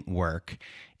didn't work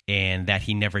and that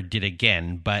he never did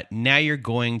again. But now you're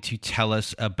going to tell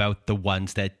us about the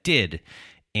ones that did.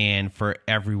 And for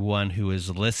everyone who is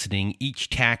listening, each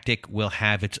tactic will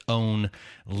have its own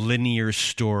linear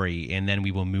story, and then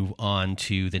we will move on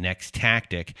to the next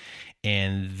tactic.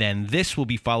 And then this will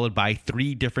be followed by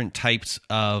 3 different types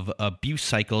of abuse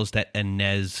cycles that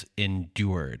Inez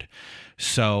endured.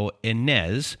 So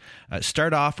Inez,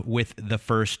 start off with the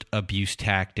first abuse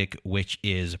tactic, which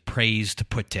is praised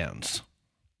put-downs.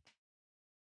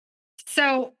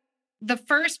 So the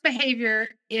first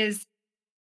behavior is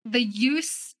the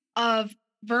use of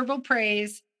verbal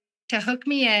praise to hook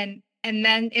me in, and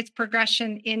then its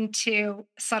progression into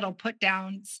subtle put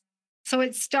downs. So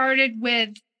it started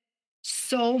with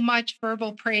so much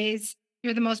verbal praise.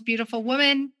 You're the most beautiful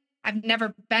woman. I've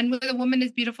never been with a woman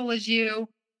as beautiful as you.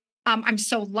 I'm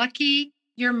so lucky.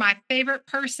 You're my favorite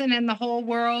person in the whole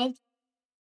world.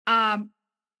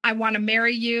 I want to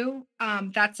marry you.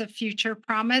 That's a future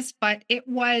promise, but it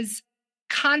was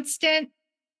constant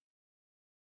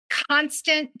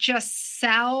just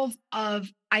salve of,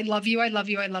 I love you, I love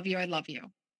you, I love you, I love you.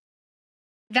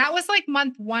 That was like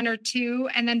month 1 or 2.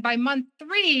 And then by month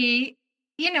 3,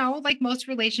 like most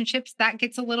relationships, that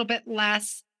gets a little bit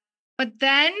less. But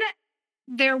then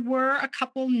there were a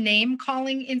couple name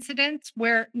calling incidents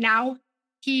where now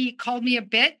he called me a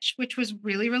bitch, which was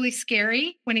really, really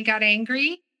scary when he got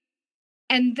angry.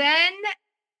 And then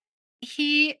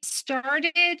he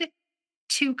started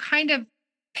to kind of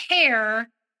pair,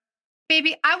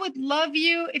 baby, I would love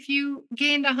you if you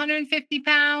gained 150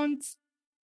 pounds.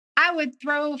 I would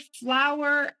throw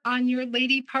flour on your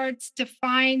lady parts to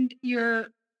find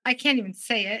I can't even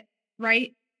say it,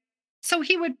 right? So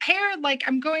he would pair, like,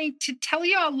 I'm going to tell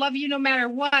you I'll love you no matter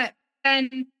what,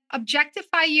 then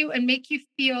objectify you and make you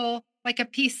feel like a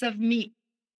piece of meat,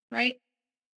 right?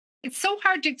 It's so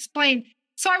hard to explain.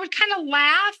 So I would kind of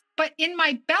laugh, but in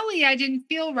my belly, I didn't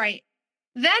feel right.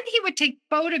 Then he would take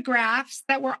photographs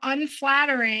that were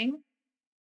unflattering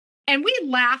And we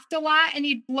laughed a lot, and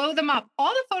he'd blow them up.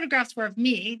 All the photographs were of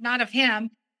me, not of him.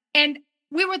 And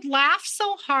we would laugh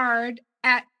so hard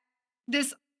at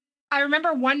this. I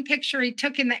remember one picture he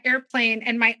took in the airplane,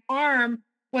 and my arm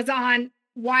was on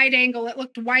wide angle. It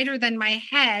looked wider than my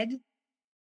head.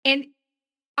 And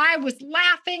I was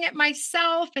laughing at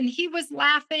myself, and he was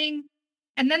laughing.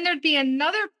 And then there'd be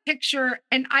another picture,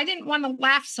 and I didn't want to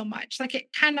laugh so much. Like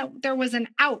it kind of, there was an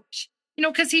ouch,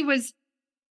 because he was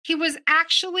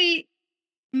actually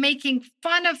making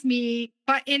fun of me,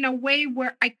 but in a way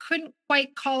where I couldn't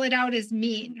quite call it out as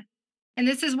mean. And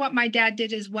this is what my dad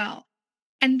did as well.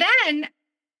 And then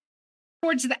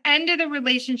towards the end of the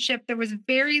relationship, there was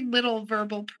very little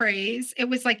verbal praise. It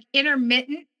was like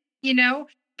intermittent,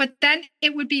 but then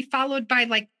it would be followed by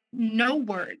like no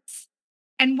words.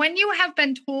 And when you have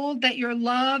been told that you're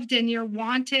loved and you're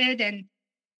wanted, and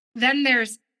then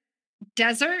there's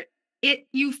desert,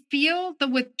 you feel the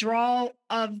withdrawal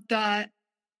of the,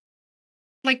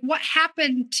 like, what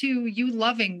happened to you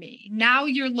loving me? Now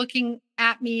you're looking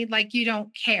at me like you don't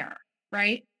care,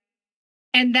 right?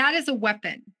 And that is a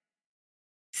weapon.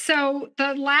 So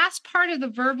the last part of the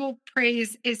verbal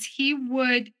praise is he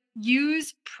would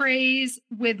use praise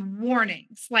with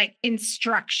warnings, like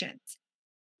instructions.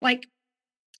 Like,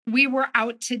 we were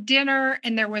out to dinner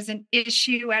and there was an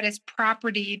issue at his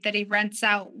property that he rents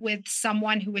out with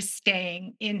someone who was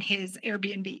staying in his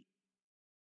Airbnb.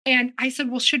 And I said,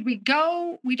 well, should we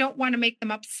go? We don't want to make them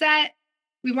upset.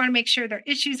 We want to make sure their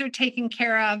issues are taken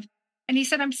care of. And he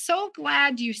said, I'm so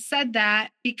glad you said that,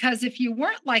 because if you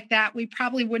weren't like that, we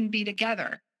probably wouldn't be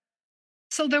together.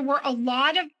 So there were a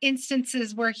lot of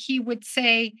instances where he would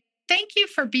say, thank you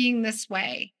for being this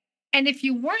way. And if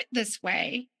you weren't this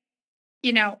way,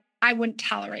 I wouldn't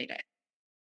tolerate it.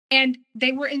 And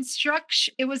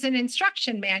it was an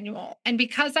instruction manual. And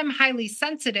because I'm highly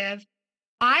sensitive,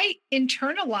 I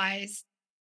internalized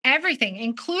everything,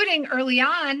 including early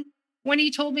on when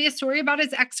he told me a story about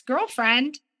his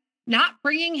ex-girlfriend not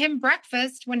bringing him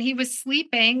breakfast when he was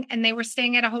sleeping and they were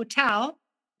staying at a hotel.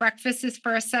 Breakfast is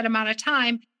for a set amount of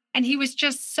time. And he was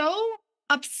just so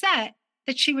upset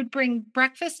that she would bring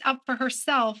breakfast up for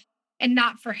herself and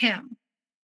not for him.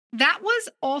 That was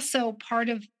also part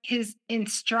of his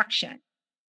instruction.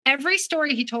 Every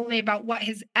story he told me about what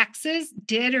his exes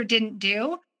did or didn't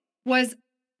do was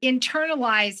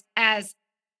internalized as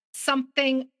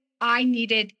something I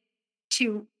needed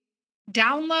to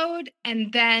download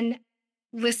and then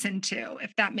listen to,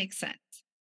 if that makes sense.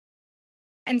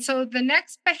 And so the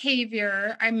next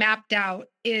behavior I mapped out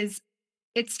is,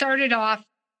 it started off,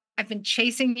 I've been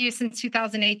chasing you since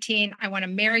 2018. I want to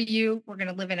marry you. We're going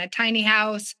to live in a tiny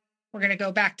house. We're going to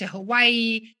go back to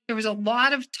Hawaii. There was a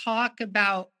lot of talk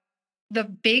about the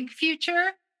big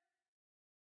future.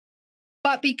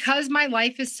 But because my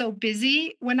life is so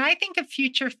busy, when I think of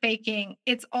future faking,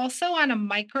 it's also on a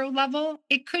micro level.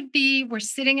 It could be we're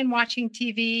sitting and watching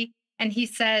TV and he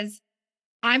says,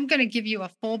 I'm going to give you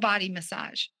a full body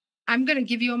massage. I'm going to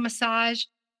give you a massage.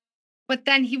 But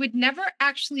then he would never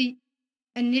actually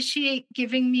initiate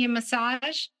giving me a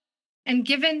massage. And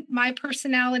given my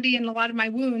personality and a lot of my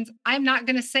wounds, I'm not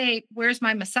going to say, where's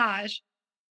my massage?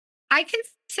 I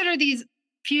consider these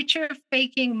future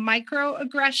faking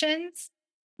microaggressions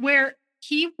where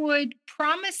he would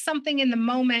promise something in the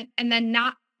moment and then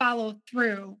not follow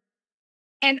through.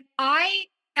 And I,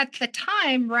 at the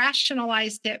time,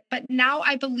 rationalized it, but now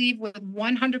I believe with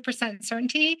 100%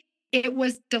 certainty, it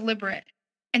was deliberate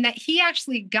and that he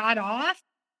actually got off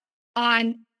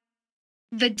on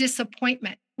the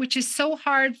disappointment, which is so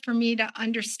hard for me to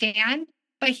understand.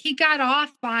 But he got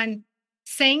off on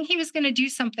saying he was going to do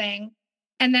something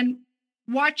and then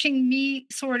watching me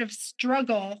sort of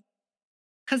struggle,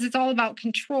 because it's all about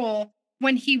control,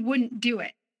 when he wouldn't do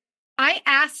it. I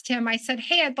asked him, I said,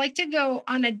 hey, I'd like to go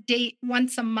on a date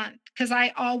once a month, because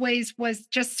I always was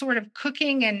just sort of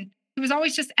cooking, and he was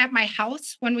always just at my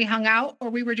house when we hung out, or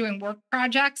we were doing work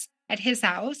projects at his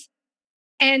house.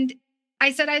 And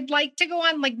I said, I'd like to go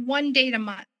on like one date a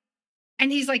month.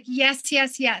 And he's like, yes,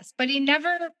 yes, yes. But he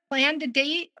never planned a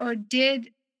date or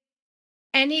did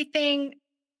anything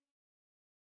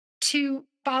to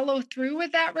follow through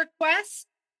with that request.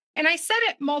 And I said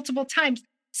it multiple times.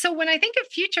 So when I think of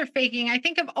future faking, I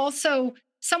think of also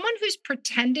someone who's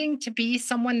pretending to be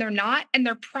someone they're not, and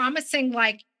they're promising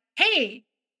like, hey,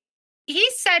 he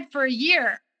said for a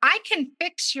year, I can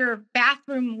fix your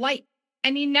bathroom light.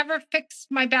 And he never fixed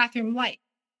my bathroom light.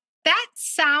 That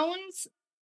sounds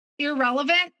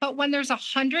irrelevant, but when there's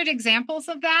 100 examples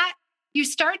of that, you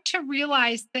start to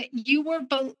realize that you were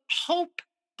hope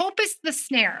is the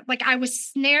snare. Like, I was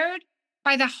snared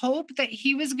by the hope that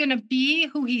he was going to be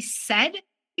who he said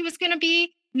he was going to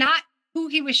be, not who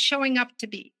he was showing up to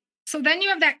be. So then you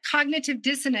have that cognitive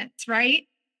dissonance, right?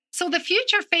 So the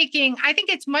future faking, I think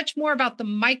it's much more about the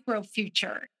micro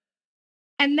future.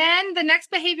 And then the next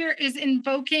behavior is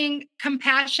invoking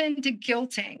compassion to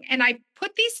guilting. And I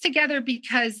put these together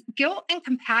because guilt and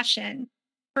compassion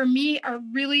for me are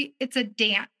really, it's a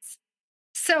dance.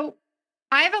 So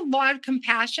I have a lot of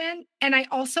compassion, and I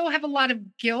also have a lot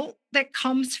of guilt that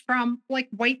comes from like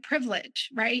white privilege,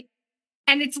 right?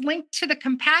 And it's linked to the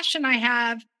compassion I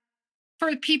have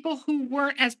for people who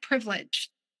weren't as privileged.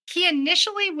 He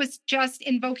initially was just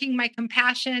invoking my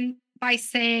compassion by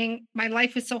saying, my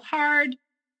life was so hard,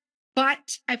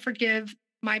 but I forgive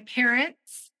my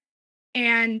parents.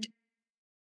 And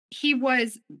he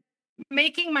was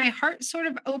making my heart sort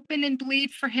of open and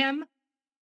bleed for him.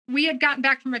 We had gotten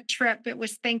back from a trip. It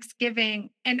was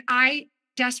Thanksgiving, and I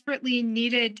desperately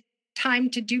needed time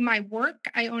to do my work.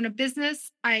 I own a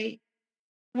business. I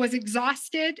was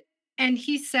exhausted. And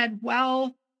he said,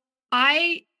 well,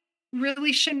 I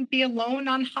really shouldn't be alone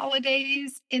on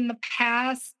holidays. In the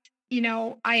past,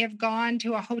 I have gone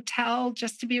to a hotel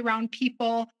just to be around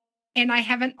people, and I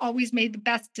haven't always made the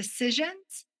best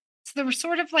decisions. So there was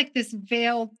sort of like this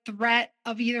veiled threat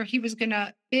of either he was going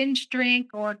to binge drink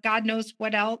or God knows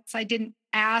what else. I didn't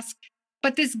ask.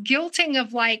 But this guilting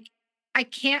of like, I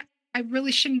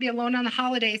really shouldn't be alone on the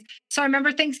holidays. So I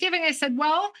remember Thanksgiving, I said,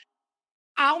 well,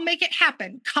 I'll make it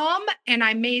happen. Come. And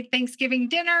I made Thanksgiving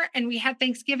dinner, and we had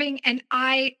Thanksgiving, and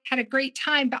I had a great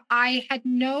time, but I had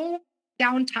no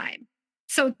downtime.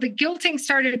 So the guilting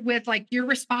started with like, you're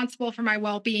responsible for my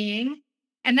well-being.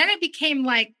 And then it became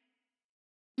like,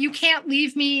 you can't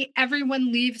leave me.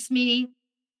 Everyone leaves me.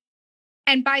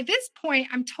 And by this point,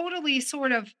 I'm totally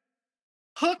sort of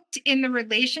hooked in the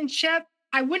relationship.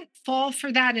 I wouldn't fall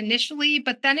for that initially,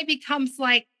 but then it becomes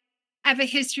like, I have a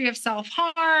history of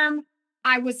self-harm.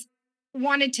 I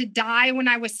wanted to die when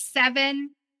I was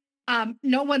 7.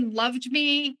 No one loved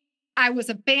me. I was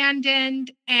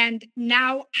abandoned. And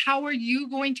now how are you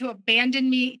going to abandon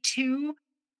me too?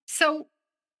 So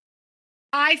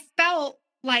I felt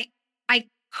like I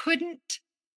couldn't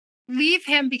leave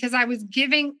him because I was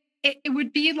giving, it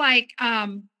would be like,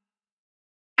 I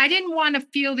didn't want to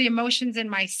feel the emotions in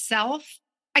myself.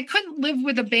 I couldn't live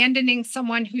with abandoning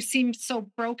someone who seemed so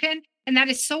broken. And that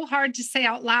is so hard to say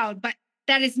out loud, but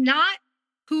that is not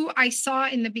who I saw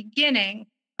in the beginning.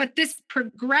 But this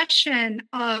progression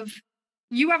of,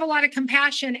 you have a lot of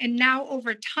compassion, and now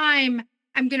over time,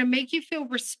 I'm going to make you feel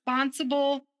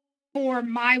responsible for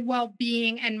my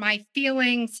well-being and my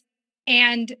feelings.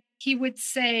 And he would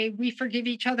say, we forgive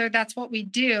each other. That's what we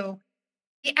do.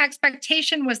 The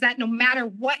expectation was that no matter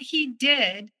what he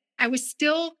did, I was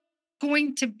still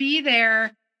going to be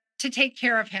there to take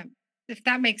care of him, if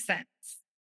that makes sense.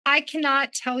 I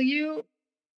cannot tell you,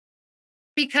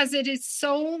 because it is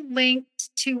so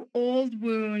linked to old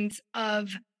wounds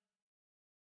of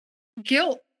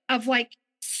guilt, of like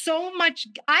so much.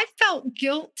 I felt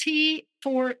guilty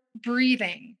for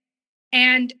breathing,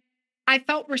 and I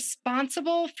felt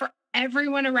responsible for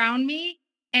everyone around me.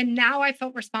 And now I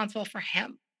felt responsible for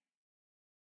him.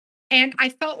 And I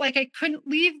felt like I couldn't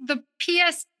leave the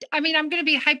I'm going to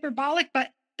be hyperbolic,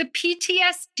 but the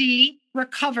PTSD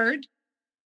recovered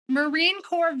Marine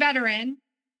Corps veteran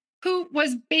who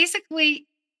was basically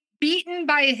beaten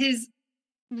by his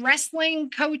wrestling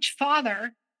coach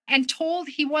father and told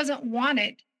he wasn't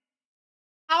wanted.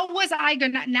 How was I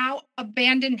going to now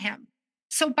abandon him?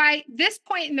 So by this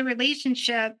point in the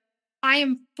relationship, I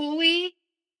am fully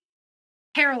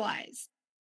paralyzed.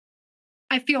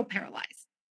 I feel paralyzed.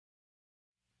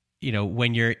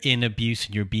 When you're in abuse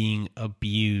and you're being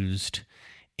abused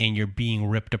and you're being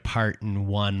ripped apart in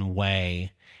one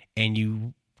way and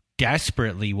you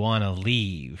desperately want to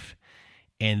leave,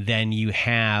 and then you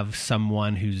have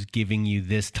someone who's giving you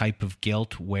this type of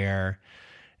guilt where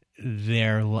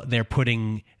they're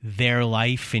putting their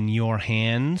life in your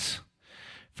hands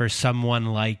for someone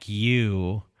like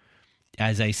you.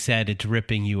 As I said, it's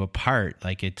ripping you apart.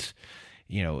 Like it's,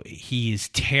 he is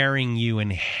tearing you in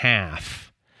half.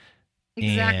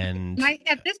 Exactly. And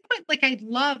at this point, like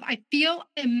I feel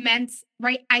immense,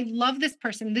 right? I love this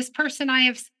person. This person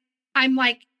I'm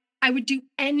like, I would do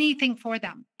anything for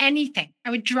them. Anything. I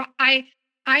would I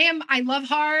love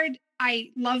hard.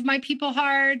 I love my people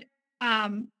hard. I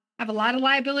have a lot of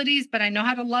liabilities, but I know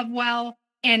how to love well.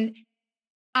 And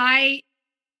I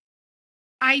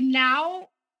now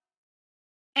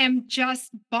am just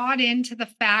bought into the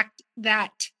fact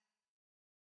that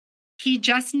he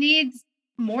just needs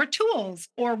more tools,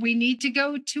 or we need to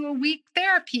go to a week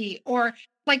therapy, or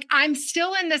like, I'm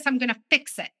still in this, I'm going to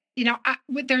fix it.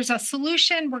 there's a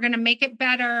solution. We're going to make it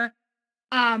better.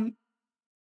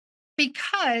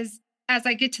 Because as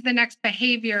I get to the next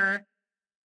behavior,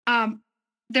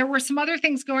 there were some other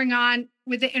things going on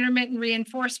with the intermittent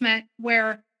reinforcement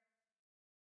where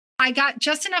I got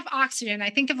just enough oxygen. I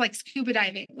think of like scuba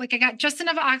diving. Like I got just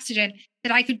enough oxygen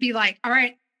that I could be like, all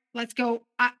right, let's go.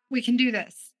 We can do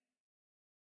this.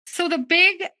 So the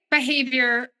big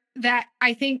behavior that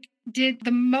I think did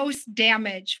the most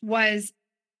damage was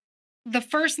the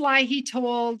first lie he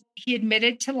told. He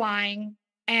admitted to lying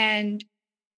and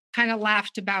kind of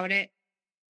laughed about it.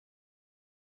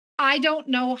 I don't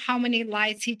know how many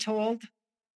lies he told.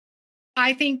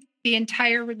 I think the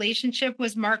entire relationship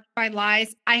was marked by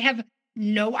lies. I have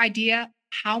no idea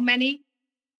how many,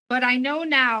 but I know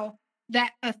now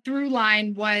that a through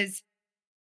line was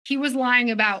he was lying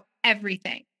about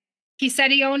everything. He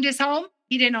said he owned his home.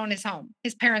 He didn't own his home.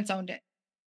 His parents owned it.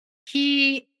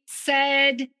 He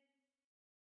said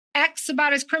X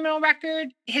about his criminal record.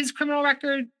 His criminal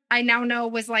record, I now know,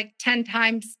 was like 10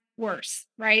 times worse,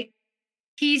 right?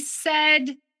 He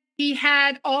said he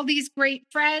had all these great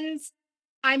friends.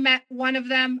 I met one of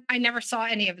them. I never saw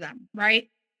any of them, right?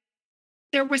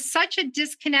 There was such a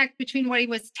disconnect between what he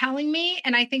was telling me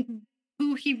and I think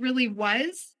who he really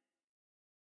was.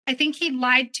 I think he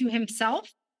lied to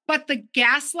himself, but the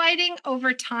gaslighting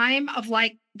over time of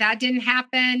like, that didn't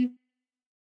happen.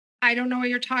 I don't know what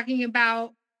you're talking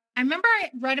about. I remember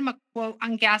I read him a quote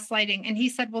on gaslighting and he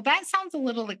said, well, that sounds a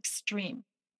little extreme.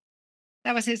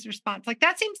 That was his response. Like,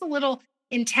 that seems a little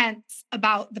intense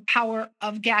about the power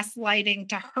of gaslighting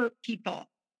to hurt people.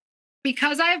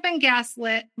 Because I have been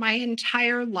gaslit my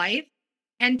entire life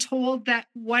and told that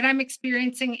what I'm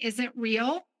experiencing isn't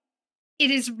real, it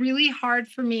is really hard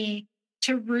for me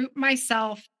to root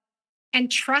myself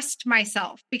and trust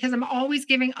myself because I'm always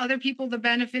giving other people the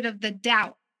benefit of the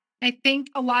doubt. I think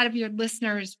a lot of your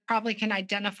listeners probably can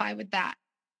identify with that.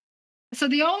 So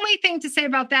the only thing to say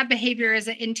about that behavior is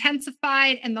it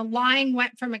intensified and the lying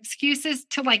went from excuses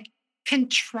to like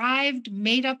contrived,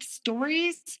 made up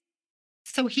stories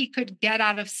so he could get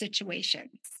out of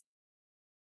situations.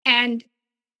 And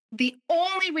the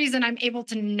only reason I'm able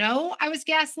to know I was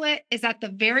gaslit is at the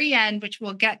very end, which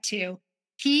we'll get to,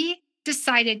 he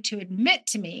decided to admit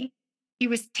to me he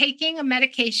was taking a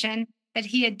medication that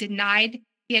he had denied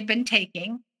he had been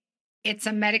taking. It's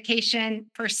a medication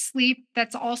for sleep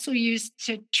that's also used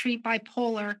to treat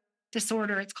bipolar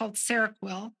disorder. It's called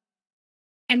Seroquel.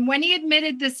 And when he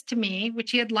admitted this to me, which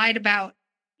he had lied about,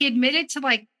 he admitted to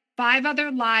like 5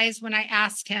 other lies when I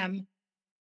asked him.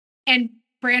 And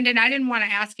Brandon, I didn't want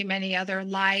to ask him any other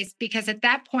lies because at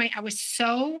that point I was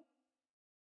so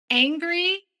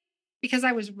angry because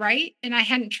I was right and I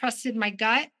hadn't trusted my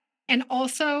gut. And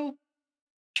also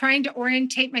trying to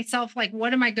orientate myself like,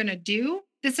 what am I going to do?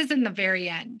 This is in the very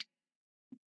end.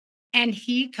 And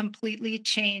he completely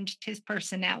changed his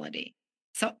personality.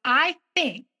 So I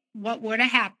think what would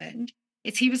have happened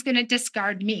is he was going to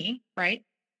discard me, right?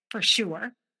 For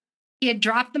sure. He had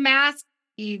dropped the mask.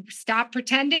 He stopped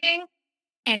pretending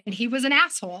and he was an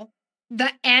asshole.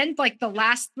 The end, like the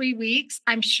last 3 weeks,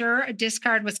 I'm sure a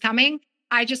discard was coming.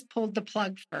 I just pulled the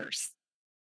plug first.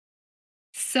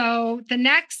 So the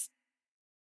next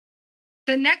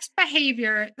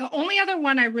behavior, the only other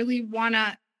one I really want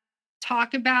to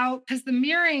talk about, because the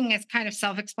mirroring is kind of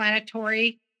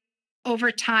self-explanatory.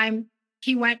 Over time,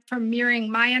 he went from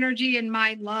mirroring my energy and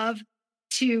my love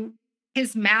to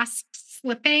his mask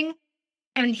slipping.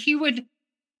 And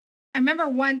I remember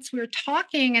once we were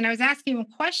talking and I was asking him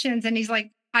questions and he's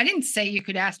like, I didn't say you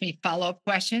could ask me follow-up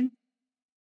questions.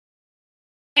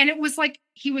 And it was like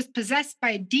he was possessed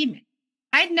by a demon.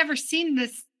 I had never seen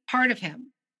this part of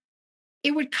him.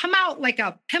 It would come out like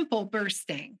a pimple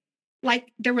bursting.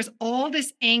 Like there was all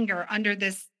this anger under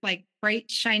this like bright,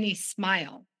 shiny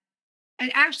smile.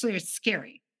 It actually was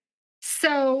scary.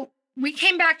 So we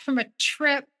came back from a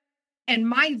trip and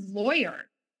my lawyer,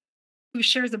 who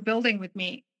shares a building with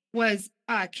me, was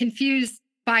confused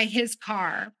by his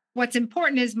car. What's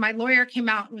important is my lawyer came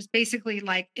out and was basically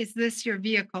like, is this your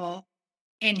vehicle?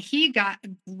 And he got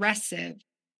aggressive,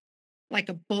 like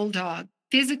a bulldog,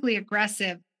 physically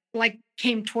aggressive, like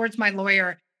came towards my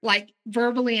lawyer, like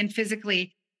verbally and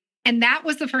physically. And that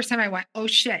was the first time I went, oh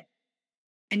shit,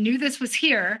 I knew this was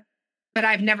here, but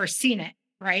I've never seen it,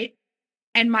 right?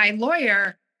 And my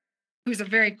lawyer, who's a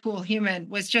very cool human,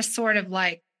 was just sort of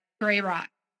like gray rock.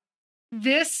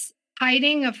 This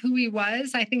hiding of who he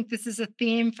was, I think this is a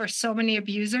theme for so many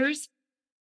abusers.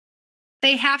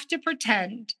 They have to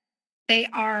pretend they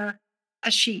are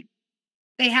a sheep.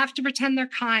 They have to pretend they're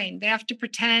kind. They have to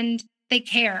pretend they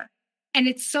care. And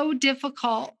it's so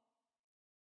difficult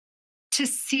to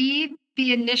see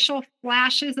the initial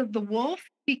flashes of the wolf,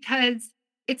 because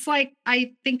it's like,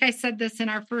 I think I said this in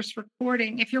our first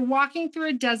recording. If you're walking through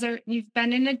a desert and you've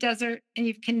been in a desert and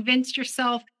you've convinced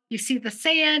yourself you see the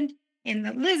sand and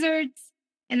the lizards,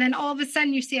 and then all of a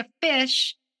sudden you see a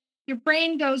fish, your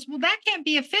brain goes, well, that can't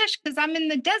be a fish because I'm in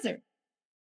the desert.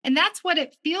 And that's what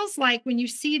it feels like when you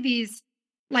see these,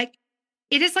 like,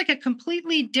 it is like a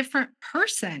completely different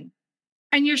person.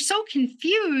 And you're so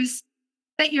confused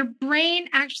that your brain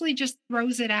actually just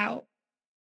throws it out.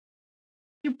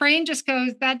 Your brain just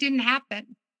goes, that didn't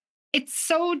happen. It's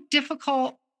so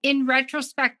difficult in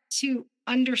retrospect to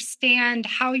understand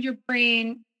how your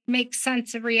brain makes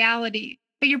sense of reality.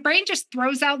 But your brain just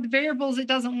throws out the variables it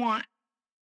doesn't want.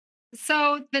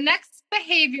 So the next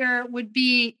behavior would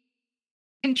be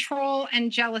control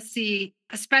and jealousy,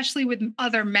 especially with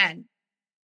other men.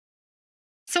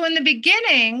 So in the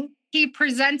beginning, he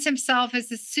presents himself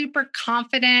as a super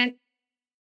confident,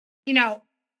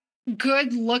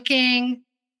 good looking,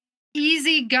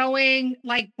 easygoing,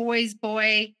 like boy's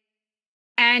boy,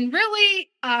 and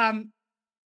really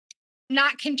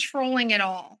not controlling at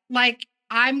all. Like,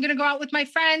 I'm going to go out with my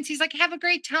friends. He's like, have a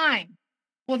great time.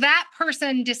 Well, that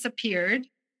person disappeared.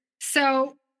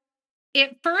 So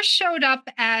it first showed up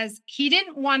as he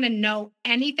didn't want to know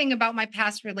anything about my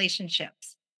past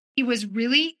relationships. He was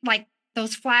really like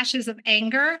those flashes of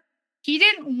anger. He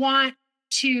didn't want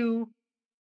to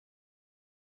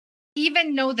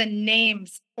even know the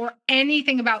names or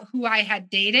anything about who I had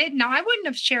dated. Now, I wouldn't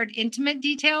have shared intimate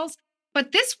details,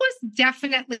 but this was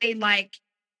definitely like,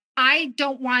 I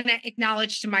don't want to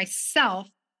acknowledge to myself,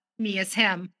 me as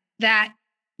him, that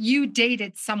you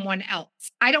dated someone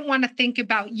else. I don't want to think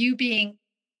about you being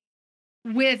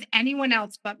with anyone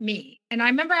else but me. And I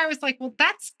remember I was like, well,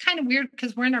 that's kind of weird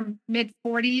because we're in our mid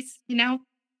 40s,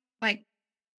 like,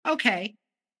 okay.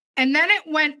 And then it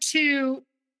went to,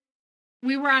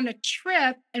 we were on a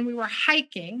trip and we were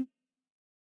hiking.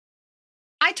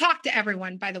 I talked to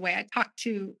everyone, by the way. I talked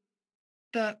to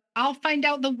I'll find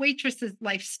out the waitress's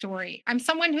life story. I'm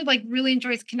someone who like really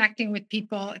enjoys connecting with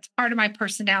people. It's part of my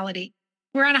personality.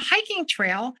 We're on a hiking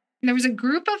trail and there was a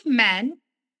group of men,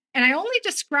 and I only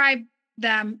described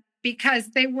them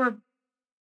because they were,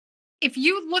 if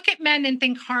you look at men and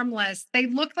think harmless, they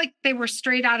look like they were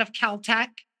straight out of Caltech.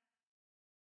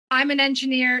 I'm an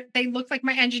engineer. They look like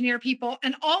my engineer people.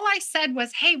 And all I said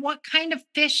was, hey, what kind of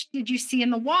fish did you see in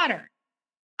the water?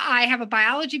 I have a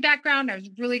biology background. I was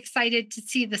really excited to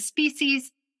see the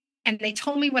species. And they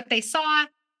told me what they saw.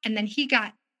 And then he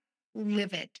got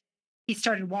livid. He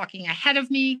started walking ahead of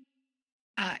me,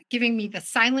 giving me the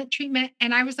silent treatment.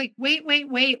 And I was like,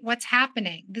 wait, what's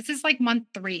happening? This is like month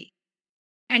 3.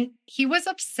 And he was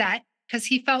upset because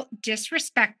he felt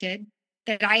disrespected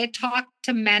that I had talked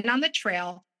to men on the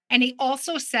trail. And he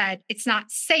also said, it's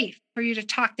not safe for you to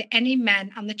talk to any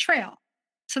men on the trail.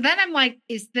 So then I'm like,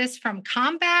 is this from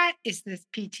combat? Is this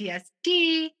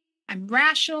PTSD? I'm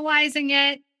rationalizing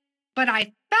it, but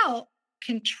I felt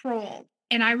controlled.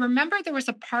 And I remember there was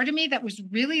a part of me that was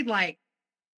really like,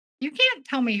 you can't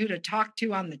tell me who to talk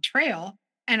to on the trail.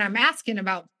 And I'm asking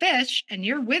about fish and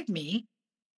you're with me.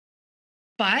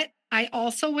 But I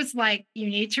also was like, you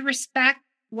need to respect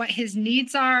what his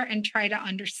needs are and try to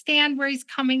understand where he's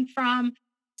coming from.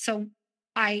 So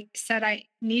I said, I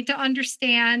need to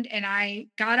understand. And I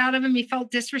got out of him. He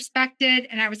felt disrespected.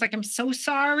 And I was like, I'm so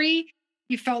sorry.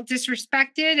 You felt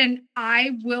disrespected. And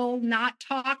I will not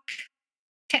talk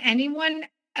to anyone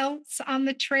else on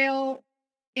the trail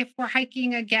if we're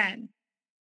hiking again.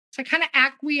 So I kind of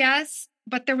acquiesced,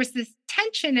 but there was this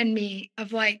tension in me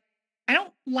of like, I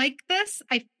don't like this.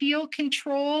 I feel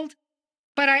controlled,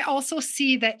 but I also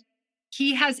see that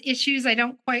he has issues I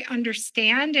don't quite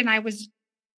understand. And I was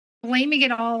blaming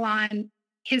it all on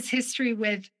his history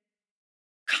with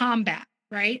combat,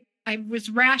 right? I was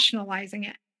rationalizing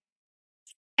it.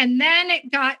 And then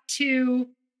it got to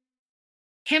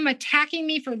him attacking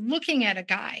me for looking at a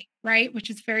guy, right? Which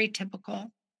is very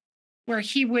typical, where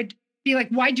he would be like,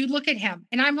 why'd you look at him?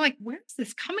 And I'm like, where's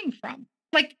this coming from?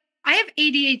 Like, I have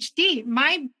ADHD.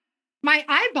 My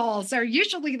eyeballs are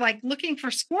usually like looking for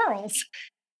squirrels.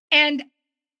 And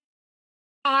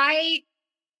I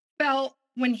felt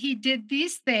when he did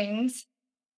these things,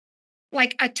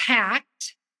 like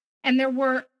attacked. And there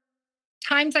were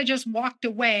times I just walked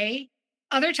away.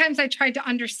 Other times I tried to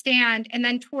understand. And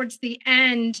then towards the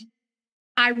end,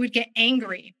 I would get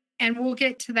angry. And we'll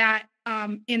get to that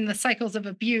in the cycles of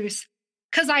abuse,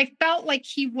 because I felt like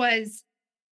he was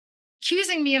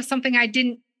accusing me of something I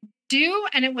didn't do,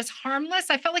 and it was harmless.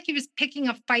 I felt like he was picking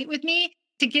a fight with me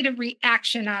to get a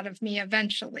reaction out of me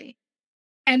eventually.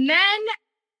 And then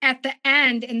at the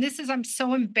end, and I'm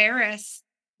so embarrassed,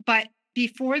 but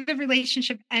before the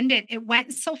relationship ended, it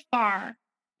went so far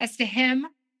as to him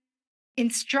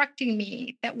instructing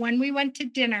me that when we went to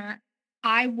dinner,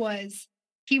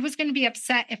 he was going to be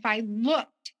upset if I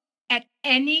looked at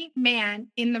any man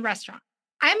in the restaurant.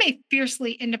 I'm a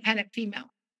fiercely independent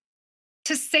female.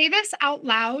 To say this out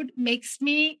loud makes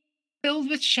me filled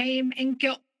with shame and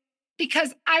guilt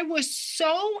because I was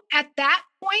so at that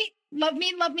point, love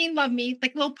me, love me, love me,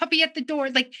 like little puppy at the door.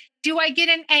 Like, do I get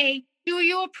an A? Do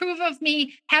you approve of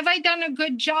me? Have I done a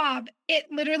good job? It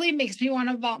literally makes me want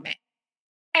to vomit.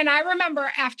 And I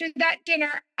remember after that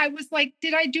dinner, I was like,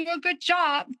 did I do a good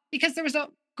job? Because there was a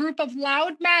group of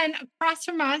loud men across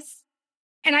from us.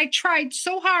 And I tried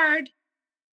so hard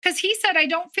because he said, I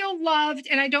don't feel loved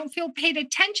and I don't feel paid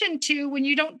attention to when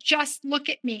you don't just look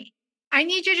at me. I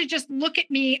need you to just look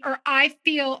at me or I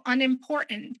feel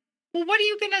unimportant. Well, what are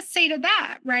you going to say to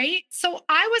that? Right. So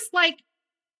I was like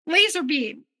laser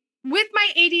beam with my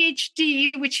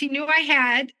ADHD, which he knew I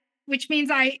had, which means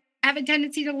I have a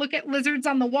tendency to look at lizards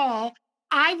on the wall.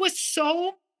 I was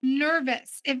so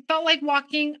nervous. It felt like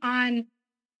walking on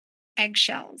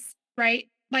eggshells, right?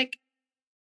 Like,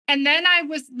 and then I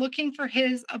was looking for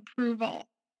his approval.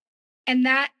 And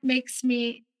that makes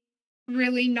me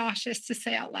really nauseous to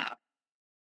say out loud.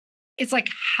 It's like,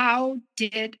 how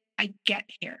did I get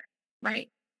here? Right?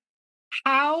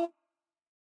 How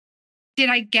did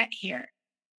I get here?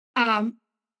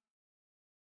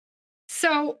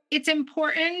 So it's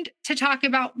important to talk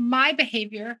about my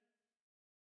behavior.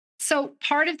 So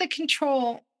part of the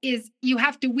control is you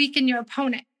have to weaken your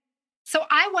opponent. So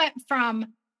I went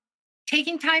from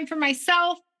taking time for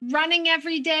myself, running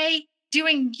every day,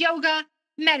 doing yoga,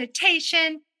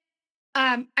 meditation.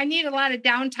 I need a lot of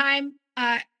downtime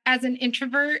as an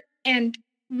introvert. And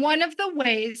one of the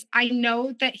ways I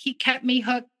know that he kept me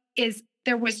hooked is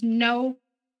there was no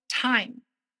time.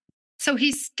 So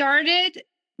he started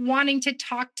wanting to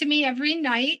talk to me every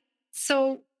night.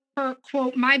 So for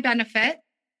quote, my benefit,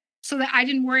 so that I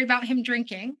didn't worry about him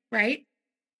drinking, right?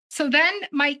 So then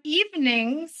my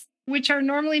evenings, which are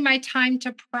normally my time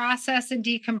to process and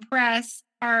decompress,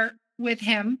 are with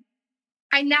him.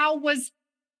 I now was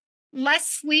less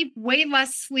sleep, way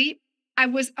less sleep. I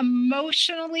was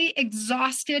emotionally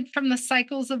exhausted from the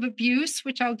cycles of abuse,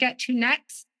 which I'll get to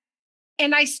next.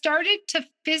 And I started to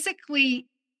physically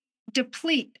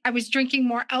deplete. I was drinking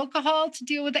more alcohol to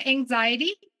deal with the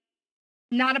anxiety.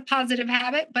 Not a positive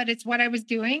habit, but it's what I was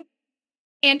doing.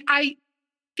 And I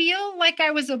feel like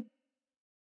I was a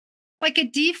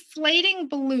deflating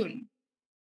balloon,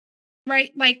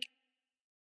 right? Like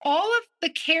all of the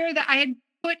care that I had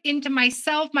put into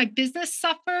myself, my business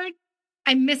suffered.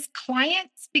 I missed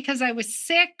clients because I was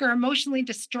sick or emotionally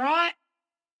distraught.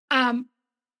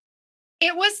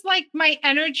 It was like my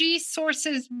energy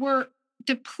sources were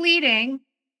depleting.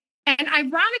 And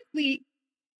ironically,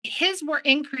 his were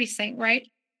increasing, right?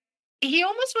 He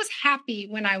almost was happy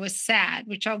when I was sad,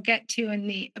 which I'll get to in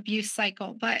the abuse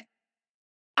cycle. But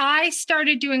I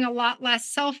started doing a lot less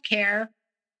self-care,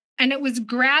 and it was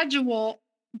gradual,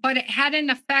 but it had an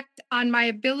effect on my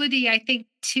ability, I think,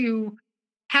 to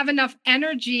have enough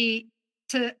energy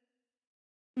to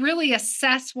really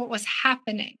assess what was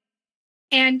happening.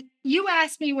 And you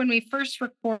asked me when we first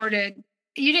recorded,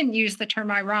 you didn't use the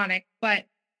term ironic, but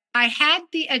I had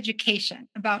the education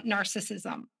about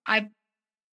narcissism.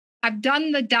 I've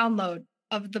done the download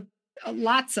of the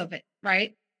lots of it,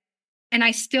 right? And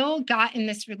I still got in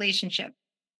this relationship.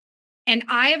 And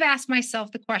I have asked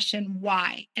myself the question,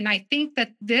 why? And I think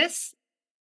that this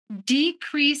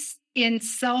decrease in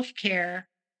self-care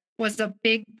was a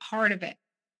big part of it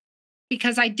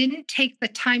because I didn't take the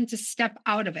time to step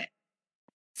out of it.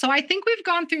 So I think we've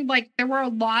gone through, there were a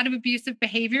lot of abusive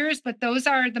behaviors, but those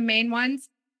are the main ones.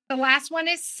 The last one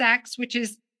is sex, which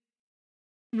is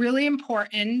really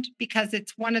important because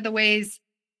it's one of the ways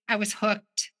I was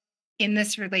hooked in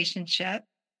this relationship.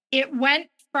 It went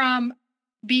from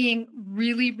being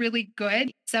really, really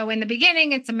good. So in the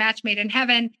beginning, it's a match made in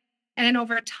heaven. And then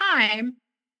over time,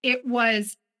 it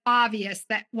was obvious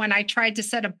that when I tried to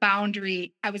set a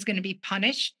boundary, I was going to be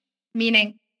punished.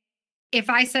 Meaning, if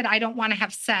I said I don't want to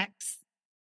have sex,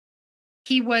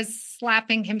 he was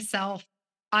slapping himself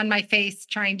on my face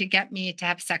trying to get me to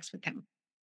have sex with him.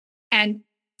 And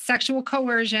sexual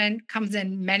coercion comes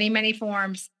in many, many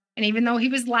forms. And even though he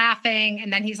was laughing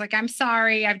and then he's like, I'm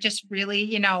sorry, I've just really,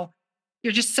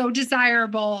 you're just so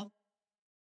desirable.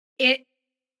 It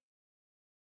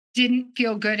didn't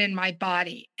feel good in my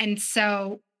body. And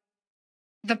so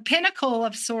the pinnacle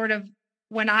of sort of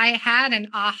when I had an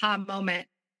aha moment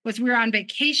was we were on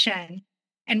vacation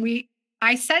and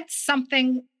I said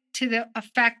something to the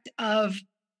effect of,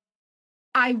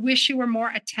 I wish you were more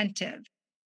attentive.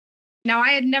 Now,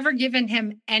 I had never given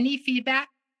him any feedback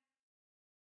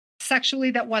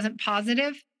sexually that wasn't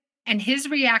positive, and his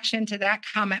reaction to that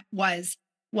comment was,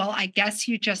 well, I guess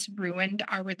you just ruined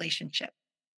our relationship.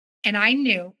 And I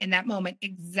knew in that moment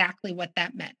exactly what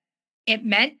that meant. It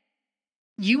meant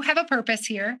you have a purpose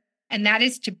here, and that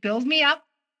is to build me up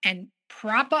and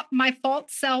prop up my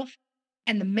false self.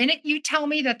 And the minute you tell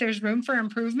me that there's room for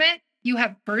improvement, you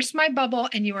have burst my bubble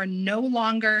and you are no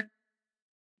longer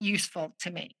useful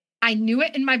to me. I knew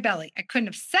it in my belly. I couldn't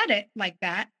have said it like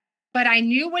that, but I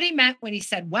knew what he meant when he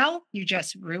said, well, you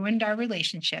just ruined our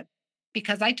relationship,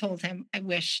 because I told him I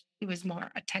wish he was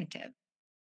more attentive.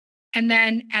 And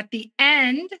then at the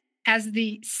end, as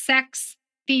the sex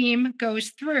theme goes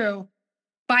through,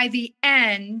 by the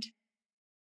end,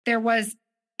 there was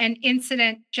an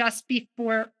incident just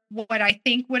before what I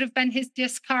think would have been his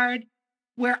discard,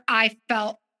 where I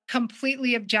felt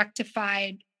completely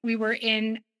objectified. We were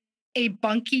in a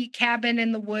bunkie cabin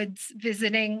in the woods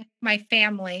visiting my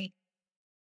family.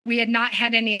 We had not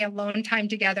had any alone time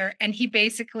together, and he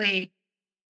basically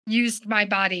used my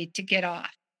body to get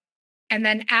off. And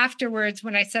then afterwards,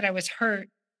 when I said I was hurt,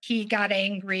 he got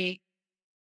angry,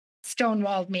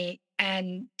 stonewalled me,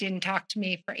 and didn't talk to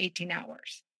me for 18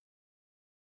 hours.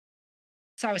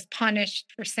 So I was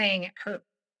punished for saying it hurt.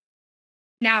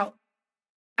 Now,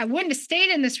 I wouldn't have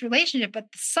stayed in this relationship,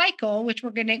 but the cycle, which we're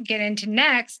going to get into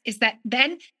next, is that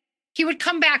then he would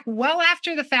come back well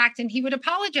after the fact and he would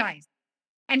apologize.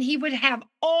 And he would have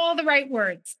all the right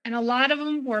words. And a lot of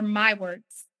them were my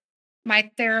words,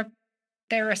 my therapist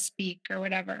speak or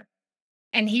whatever.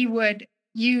 And he would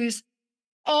use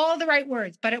all the right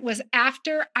words. But it was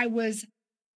after I was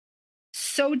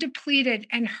so depleted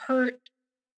and hurt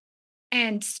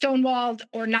and stonewalled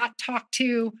or not talked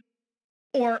to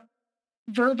or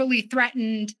verbally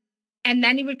threatened. And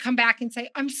then he would come back and say,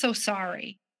 I'm so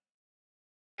sorry.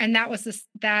 And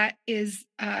that is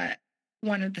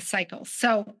one of the cycles.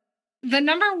 So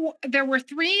there were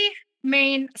three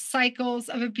main cycles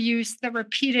of abuse that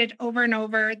repeated over and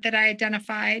over that I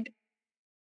identified.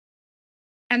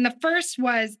 And the first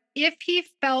was if he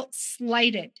felt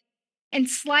slighted. And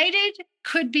slighted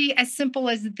could be as simple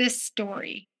as this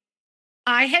story.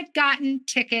 I had gotten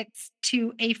tickets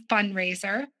to a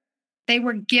fundraiser. They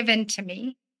were given to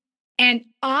me. And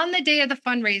on the day of the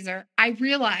fundraiser, I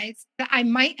realized that I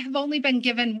might have only been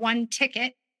given one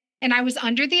ticket. And I was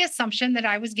under the assumption that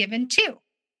I was given two.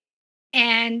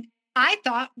 And I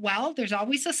thought, well, there's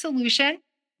always a solution.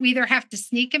 We either have to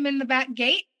sneak him in the back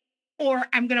gate, or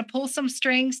I'm going to pull some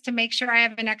strings to make sure I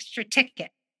have an extra ticket.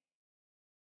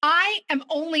 I am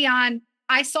only on,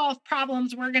 I solve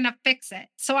problems, we're going to fix it.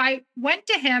 So I went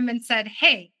to him and said,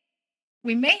 hey,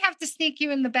 we may have to sneak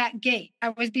you in the back gate. I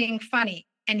was being funny.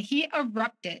 And he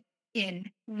erupted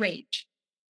in rage.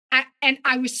 And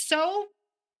I was so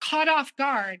caught off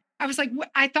guard. I was like,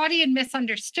 I thought he had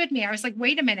misunderstood me. I was like,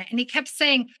 wait a minute. And he kept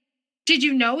saying, did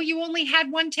you know you only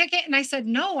had one ticket? And I said,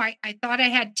 no, I thought I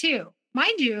had two.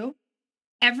 Mind you,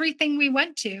 everything we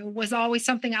went to was always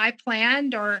something I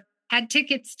planned or had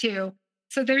tickets to.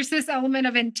 So there's this element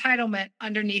of entitlement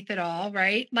underneath it all,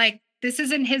 right? Like, this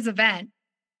isn't his event.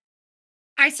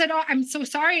 I said, oh, I'm so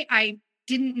sorry. I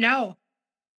didn't know.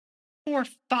 For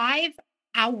 5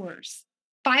 hours,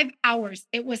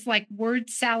 it was like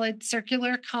word salad,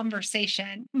 circular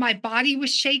conversation. My body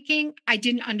was shaking. I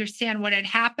didn't understand what had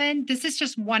happened. This is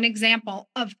just one example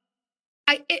of,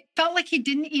 it felt like he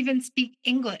didn't even speak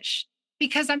English,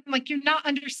 because I'm like, you're not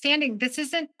understanding. This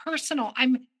isn't personal.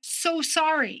 I'm so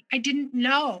sorry. I didn't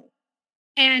know.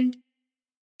 And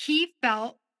he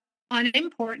felt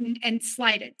unimportant and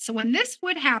slighted. So when this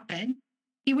would happen,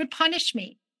 he would punish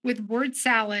me with word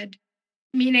salad,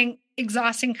 meaning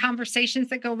exhausting conversations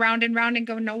that go round and round and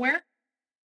go nowhere.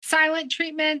 Silent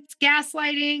treatments,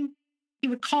 gaslighting. He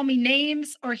would call me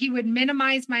names, or he would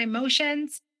minimize my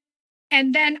emotions.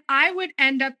 And then I would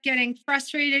end up getting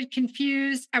frustrated,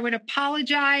 confused. I would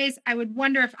apologize. I would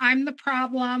wonder if I'm the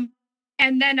problem.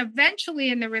 And then eventually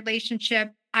in the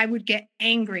relationship, I would get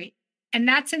angry. And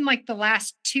that's in like the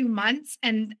last 2 months.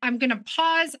 And I'm going to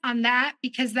pause on that,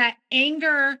 because that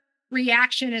anger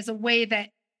reaction is a way that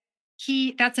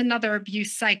that's another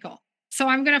abuse cycle. So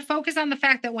I'm going to focus on the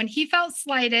fact that when he felt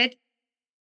slighted,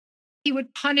 he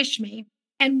would punish me.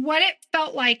 And what it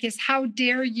felt like is, how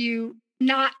dare you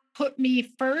not put me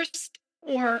first?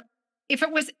 Or if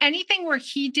it was anything where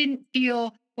he didn't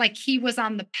feel like he was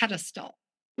on the pedestal,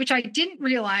 which I didn't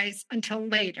realize until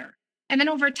later. And then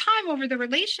over time, over the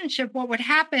relationship, what would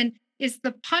happen is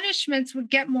the punishments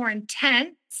would get more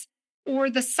intense,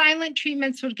 or the silent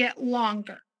treatments would get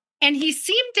longer. And he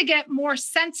seemed to get more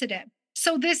sensitive.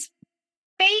 So this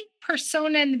fake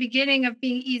persona in the beginning of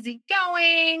being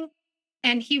easygoing,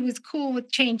 and he was cool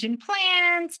with changing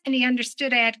plans, and he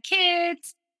understood I had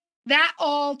kids, that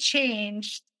all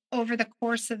changed over the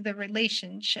course of the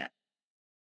relationship.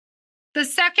 The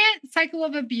second cycle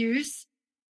of abuse,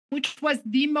 which was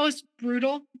the most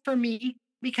brutal for me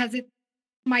because it's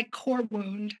my core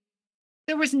wound.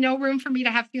 There was no room for me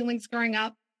to have feelings growing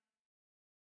up.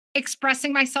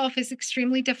 Expressing myself is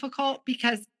extremely difficult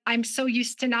because I'm so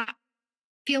used to not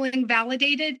feeling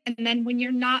validated. And then when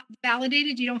you're not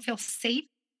validated, you don't feel safe.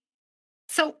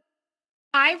 So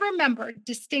I remember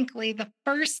distinctly the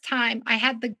first time I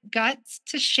had the guts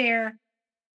to share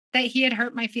that he had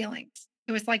hurt my feelings.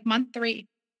 It was like month 3.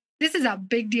 This is a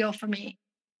big deal for me.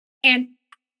 And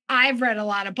I've read a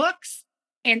lot of books.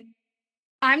 And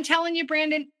I'm telling you,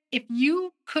 Brandon, if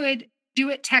you could do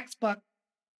it textbook,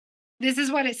 this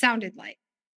is what it sounded like.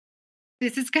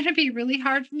 This is going to be really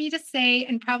hard for me to say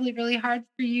and probably really hard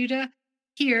for you to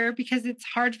hear because it's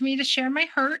hard for me to share my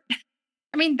hurt.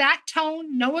 I mean, that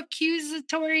tone, no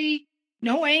accusatory,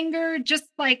 no anger, just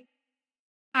like,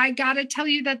 I got to tell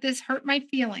you that this hurt my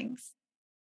feelings.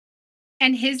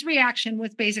 And his reaction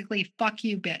was basically, fuck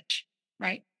you, bitch,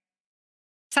 right?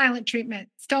 Silent treatment,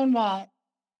 stonewall.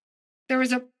 There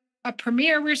was a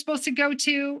premiere we were supposed to go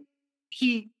to.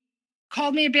 He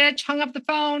called me a bitch, hung up the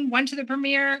phone, went to the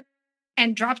premiere,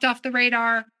 and dropped off the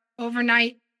radar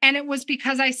overnight. And it was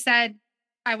because I said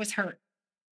I was hurt.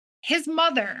 His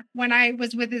mother, when I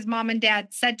was with his mom and dad,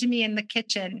 said to me in the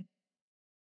kitchen,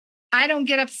 I don't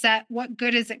get upset. What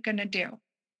good is it going to do?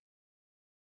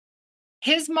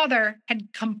 His mother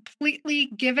had completely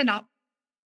given up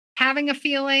having a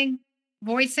feeling,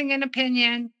 voicing an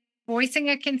opinion, voicing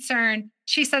a concern.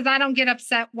 She says, I don't get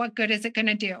upset. What good is it going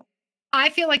to do? I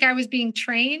feel like I was being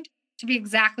trained to be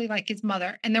exactly like his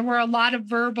mother. And there were a lot of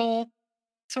verbal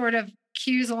sort of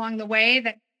cues along the way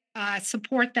that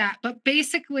support that. But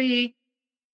basically,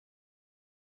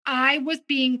 I was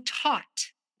being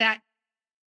taught that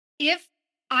if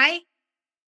I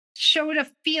showed a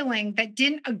feeling that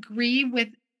didn't agree with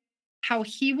how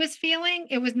he was feeling,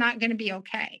 it was not going to be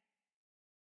okay.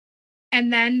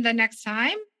 And then the next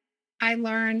time I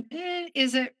learned,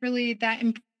 is it really that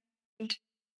important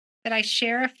that I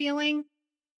share a feeling?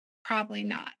 Probably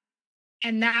not.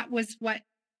 And that was what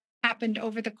happened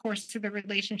over the course of the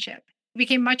relationship. It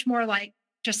became much more like,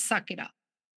 just suck it up.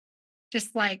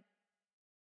 Just like,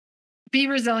 be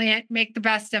resilient, make the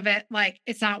best of it. Like,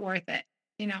 it's not worth it,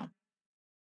 you know?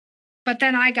 But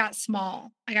then I got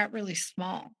small. I got really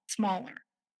smaller.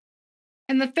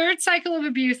 And the third cycle of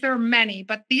abuse, there are many,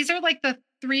 but these are like the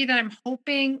 3 that I'm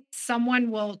hoping someone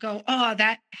will go, oh,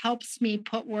 that helps me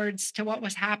put words to what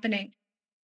was happening.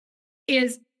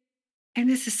 And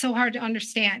this is so hard to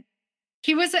understand.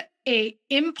 He was a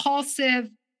impulsive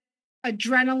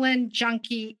adrenaline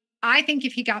junkie. I think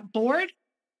if he got bored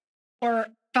or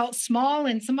felt small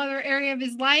in some other area of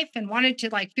his life and wanted to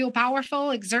like feel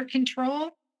powerful, exert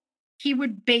control, he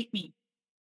would bait me.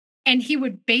 And he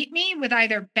would bait me with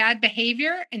either bad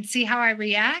behavior and see how I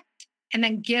react and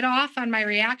then get off on my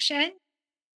reaction.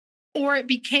 Or it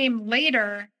became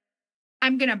later,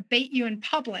 I'm going to bait you in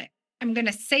public. I'm going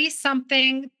to say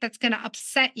something that's going to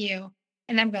upset you.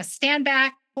 And I'm going to stand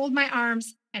back, hold my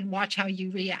arms, and watch how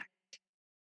you react.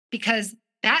 Because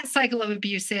that cycle of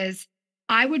abuse is,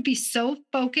 I would be so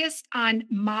focused on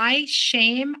my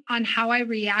shame on how I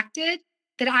reacted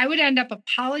that I would end up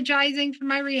apologizing for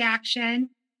my reaction,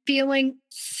 feeling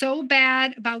so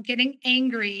bad about getting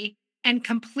angry, and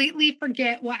completely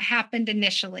forget what happened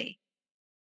initially.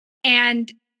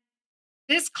 And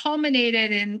this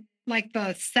culminated in like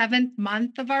the 7th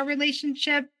month of our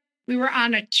relationship. We were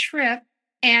on a trip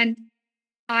and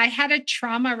I had a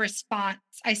trauma response.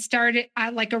 I started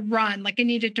like a run, like I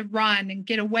needed to run and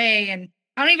get away. And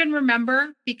I don't even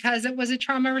remember because it was a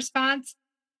trauma response.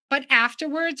 But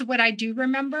afterwards, what I do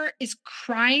remember is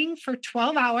crying for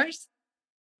 12 hours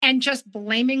and just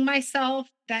blaming myself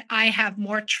that I have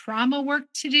more trauma work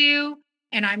to do.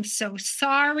 And I'm so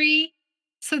sorry.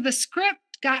 So the script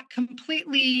got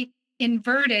completely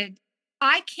inverted.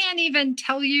 I can't even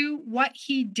tell you what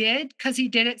he did because he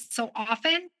did it so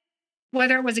often,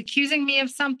 whether it was accusing me of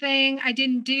something I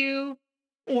didn't do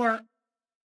or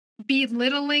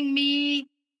belittling me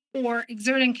or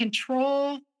exerting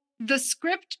control. The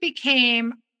script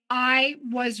became, I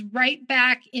was right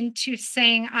back into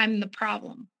saying I'm the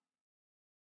problem.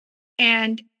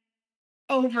 And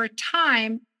over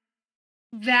time,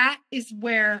 that is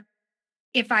where,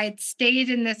 if I had stayed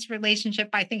in this relationship,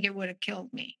 I think it would have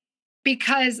killed me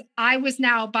because I was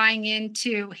now buying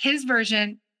into his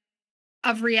version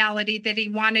of reality that he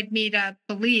wanted me to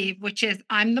believe, which is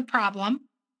I'm the problem.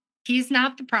 He's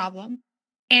not the problem.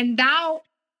 And now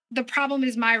the problem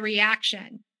is my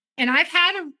reaction. And I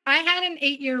had an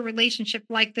 8-year relationship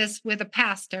like this with a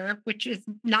pastor, which is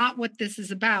not what this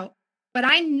is about. But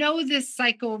I know this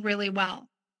cycle really well.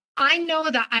 I know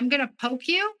that I'm going to poke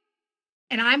you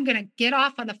and I'm going to get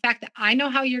off on the fact that I know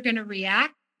how you're going to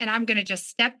react. And I'm going to just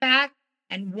step back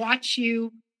and watch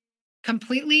you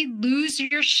completely lose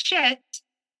your shit.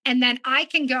 And then I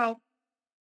can go,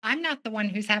 I'm not the one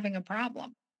who's having a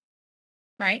problem.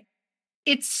 Right?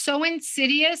 It's so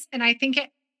insidious. And I think it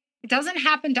doesn't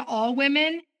happen to all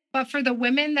women, but for the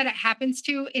women that it happens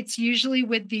to, it's usually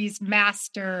with these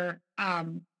master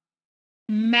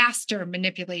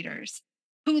manipulators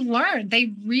who learn.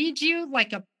 They read you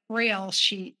like a braille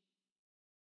sheet.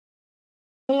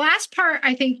 The last part,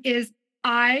 I think, is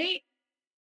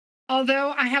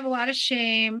although I have a lot of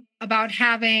shame about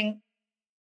having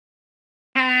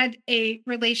had a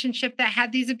relationship that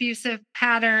had these abusive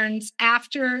patterns,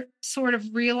 after sort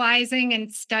of realizing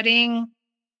and studying,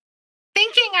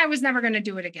 thinking I was never going to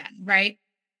do it again, right?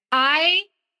 I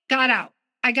got out.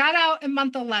 I got out in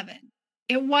month 11.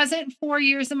 It wasn't 4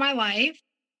 years of my life.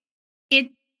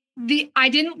 I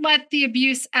didn't let the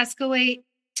abuse escalate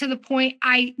to the point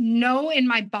I know in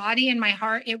my body and my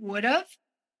heart it would have.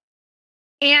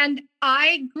 And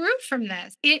I grew from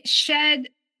this. It shed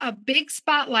a big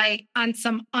spotlight on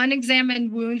some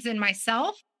unexamined wounds in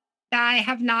myself that I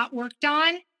have not worked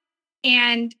on.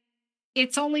 And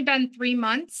it's only been 3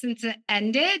 months since it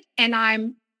ended, and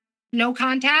I'm no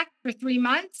contact for 3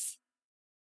 months.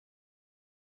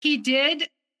 He did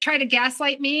try to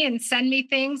gaslight me and send me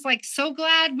things like, so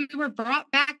glad we were brought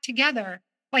back together,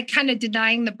 like kind of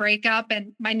denying the breakup.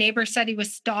 And my neighbor said he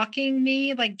was stalking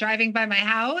me, like driving by my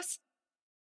house.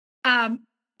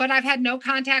 But I've had no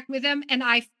contact with him. And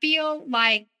I feel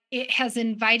like it has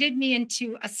invited me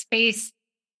into a space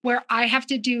where I have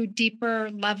to do deeper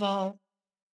level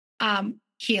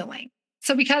healing.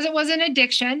 So because it was an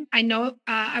addiction, I know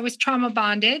I was trauma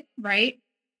bonded, right?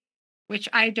 Which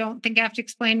I don't think I have to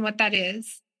explain what that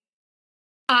is.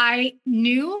 I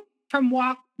knew from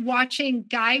watching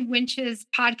Guy Winch's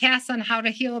podcast on how to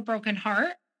heal a broken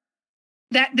heart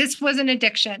that this was an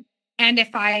addiction. And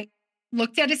if I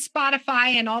looked at his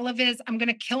Spotify and all of his I'm going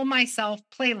to kill myself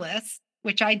playlists,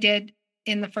 which I did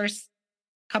in the first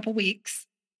couple weeks,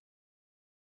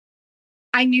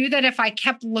 I knew that if I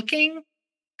kept looking,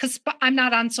 because I'm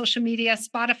not on social media,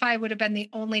 Spotify would have been the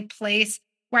only place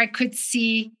where I could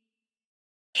see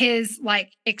his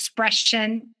like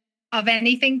expression of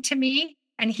anything to me.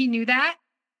 And he knew that,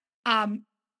 that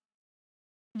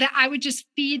I would just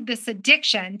feed this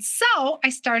addiction. So I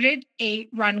started a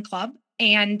run club,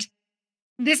 and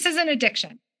this is an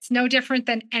addiction. It's no different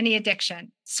than any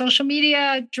addiction. Social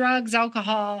media, drugs,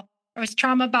 alcohol. I was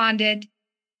trauma bonded.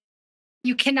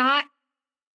 You cannot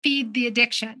feed the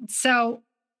addiction. So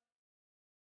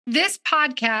this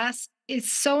podcast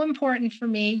is so important for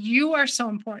me. You are so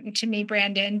important to me,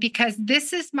 Brandon, because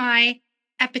this is my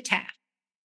epitaph.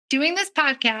 Doing this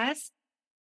podcast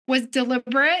was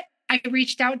deliberate. I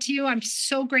reached out to you. I'm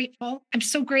so grateful. I'm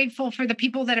so grateful for the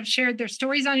people that have shared their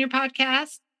stories on your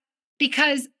podcast,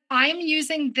 because I'm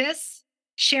using this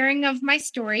sharing of my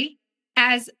story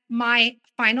as my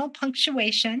final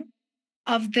punctuation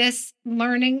of this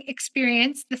learning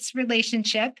experience, this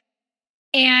relationship.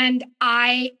 And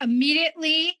I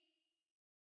immediately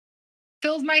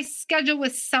filled my schedule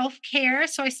with self-care.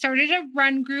 So I started a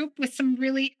run group with some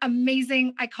really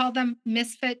amazing, I call them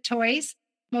misfit toys.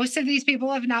 Most of these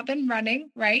people have not been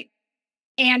running, right?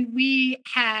 And we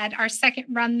had our second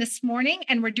run this morning,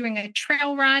 and we're doing a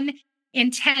trail run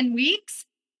in 10 weeks.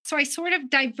 So I sort of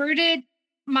diverted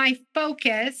my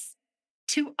focus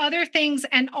to other things,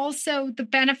 and also the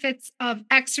benefits of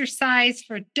exercise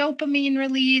for dopamine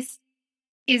release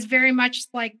is very much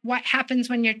like what happens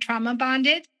when you're trauma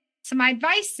bonded. So my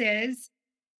advice is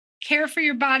care for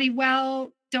your body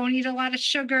well, don't eat a lot of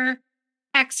sugar,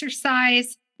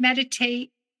 exercise,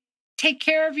 meditate, take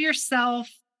care of yourself.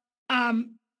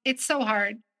 It's so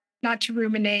hard not to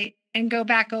ruminate and go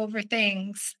back over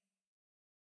things.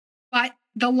 But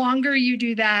the longer you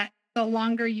do that, the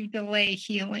longer you delay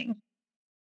healing.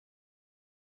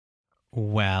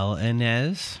 Well,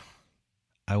 Inez,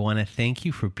 I want to thank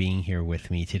you for being here with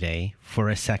me today for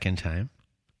a second time.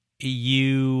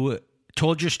 You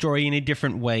told your story in a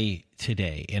different way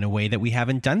today, in a way that we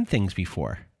haven't done things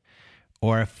before.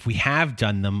 Or if we have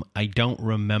done them, I don't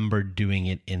remember doing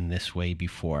it in this way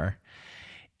before.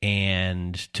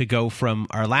 And to go from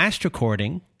our last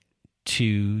recording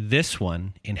to this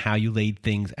one and how you laid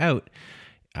things out,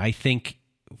 I think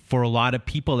for a lot of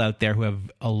people out there who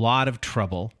have a lot of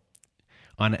trouble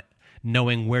on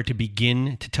knowing where to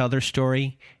begin to tell their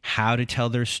story, how to tell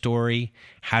their story,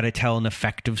 how to tell an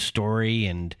effective story.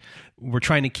 And we're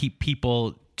trying to keep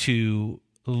people to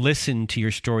listen to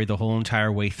your story the whole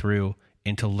entire way through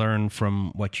and to learn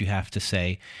from what you have to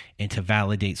say and to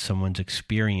validate someone's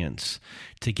experience,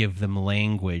 to give them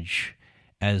language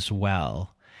as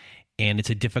well. And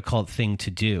it's a difficult thing to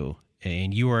do.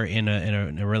 And you are in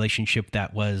a relationship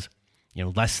that was,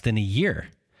 less than a year.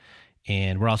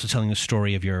 And we're also telling the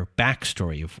story of your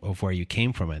backstory of where you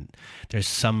came from. And there's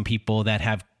some people that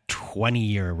have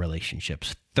 20-year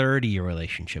relationships, 30-year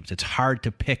relationships. It's hard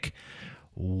to pick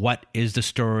what is the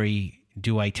story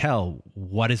do I tell?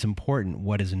 What is important?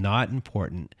 What is not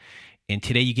important? And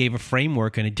today you gave a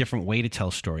framework and a different way to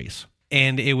tell stories.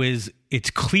 And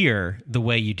it's clear the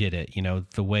way you did it,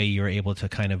 the way you're able to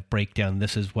kind of break down,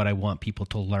 this is what I want people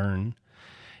to learn.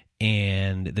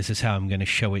 And this is how I'm going to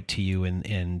show it to you.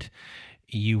 And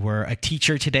you were a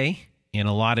teacher today, and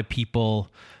a lot of people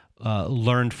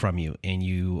learned from you, and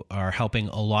you are helping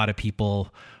a lot of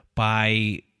people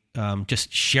by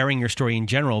just sharing your story in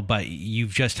general, but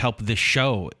you've just helped this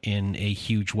show in a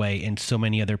huge way, and so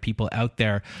many other people out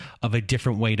there of a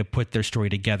different way to put their story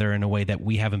together in a way that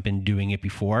we haven't been doing it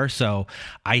before. So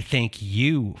I thank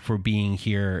you for being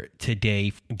here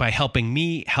today by helping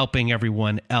me, helping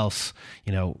everyone else,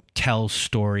 tell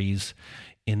stories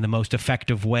in the most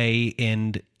effective way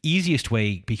and easiest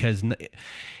way, because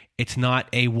it's not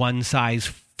a one size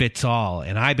fits all.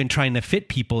 And I've been trying to fit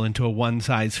people into a one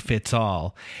size fits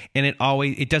all. And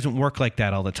it doesn't work like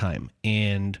that all the time.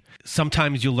 And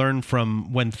sometimes you learn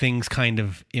from when things kind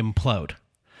of implode.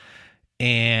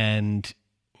 And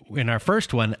in our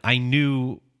first one, I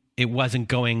knew it wasn't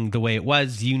going the way it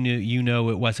was. You know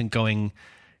it wasn't going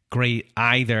great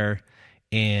either.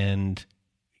 And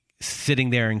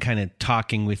sitting there and kind of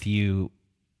talking with you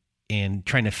and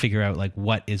trying to figure out like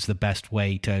what is the best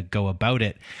way to go about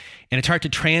it. And it's hard to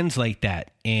translate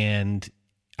that. And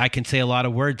I can say a lot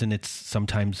of words, and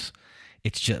sometimes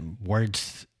it's just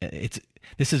words.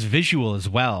 This is visual as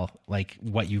well, like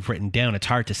what you've written down. It's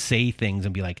hard to say things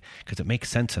and be like, because it makes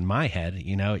sense in my head,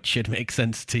 it should make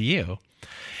sense to you.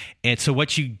 And so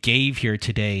what you gave here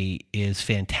today is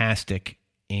fantastic.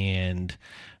 And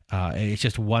it's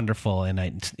just wonderful, and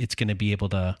it's going to be able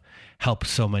to help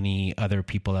so many other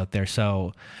people out there.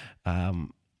 So, a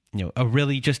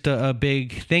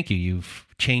big thank you. You've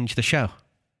changed the show.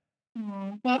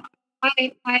 Well,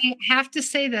 I have to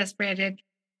say this, Brandon.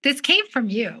 This came from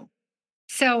you.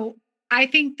 So I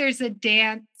think there's a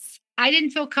dance. I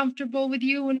didn't feel comfortable with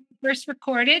you when we first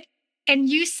recorded, and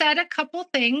you said a couple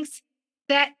things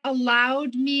that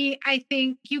allowed me, I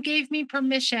think you gave me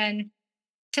permission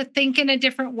to think in a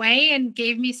different way and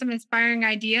gave me some inspiring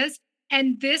ideas.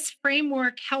 And this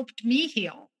framework helped me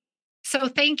heal. So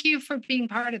thank you for being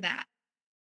part of that.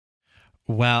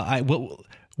 Well,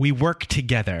 we work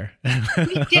together.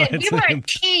 We did. We were a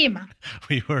team.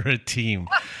 We were a team.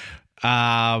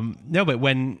 No, but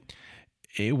when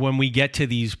we get to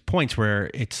these points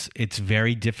where it's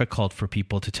very difficult for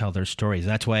people to tell their stories.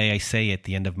 That's why I say at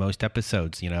the end of most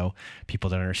episodes, people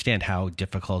don't understand how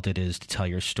difficult it is to tell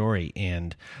your story.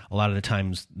 And a lot of the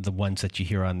times the ones that you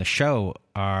hear on the show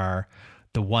are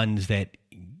the ones that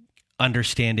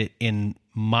understand it in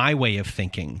my way of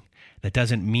thinking. That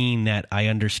doesn't mean that I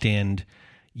understand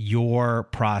your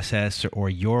process or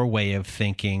your way of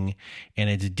thinking, and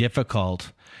it's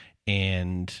difficult.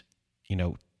 And,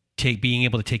 being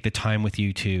able to take the time with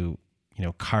you to,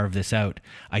 carve this out.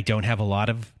 I don't have a lot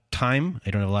of time.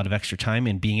 I don't have a lot of extra time,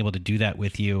 and being able to do that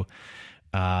with you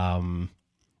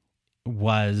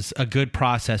was a good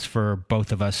process for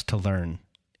both of us to learn.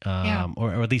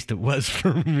 Or at least it was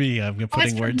for me. I'm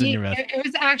putting words in your mouth.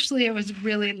 It was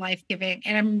really life-giving,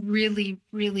 and I'm really,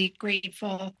 really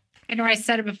grateful. I know I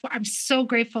said it before. I'm so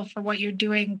grateful for what you're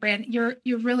doing, Brandon.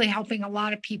 You're really helping a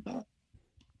lot of people.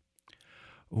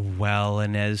 Well,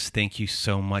 Inez, thank you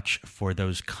so much for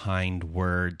those kind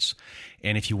words.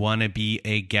 And if you want to be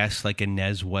a guest like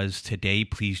Inez was today,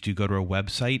 please do go to our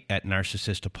website at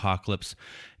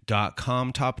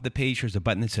narcissistapocalypse.com. Top of the page, there's a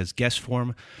button that says guest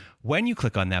form. When you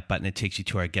click on that button, it takes you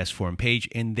to our guest form page,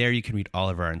 and there you can read all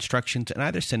of our instructions and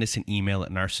either send us an email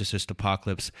at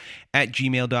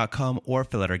narcissistapocalypse@gmail.com or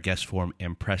fill out our guest form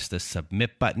and press the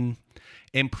submit button.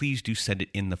 And please do send it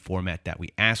in the format that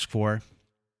we ask for.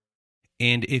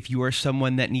 And if you are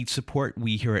someone that needs support,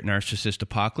 we here at Narcissist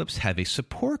Apocalypse have a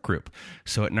support group.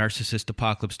 So at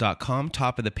narcissistapocalypse.com,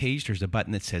 top of the page, there's a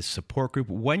button that says support group.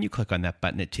 When you click on that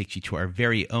button, it takes you to our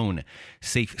very own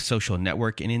safe social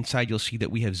network. And inside, you'll see that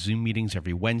we have Zoom meetings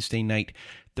every Wednesday night,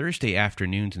 Thursday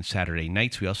afternoons and Saturday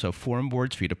nights. We also have forum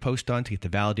boards for you to post on to get the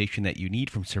validation that you need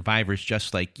from survivors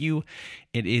just like you.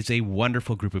 It is a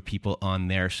wonderful group of people on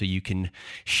there, so you can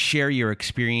share your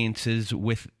experiences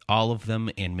with all of them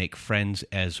and make friends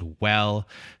as well.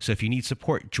 So if you need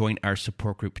support, join our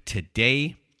support group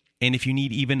today. And if you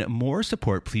need even more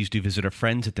support, please do visit our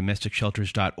friends at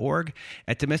DomesticShelters.org.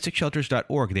 At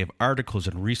DomesticShelters.org, they have articles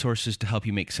and resources to help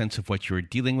you make sense of what you are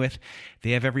dealing with.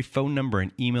 They have every phone number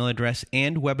and email address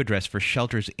and web address for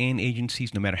shelters and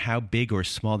agencies, no matter how big or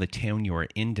small the town you are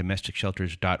in.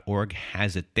 DomesticShelters.org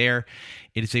has it there.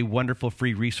 It is a wonderful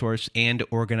free resource and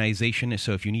organization,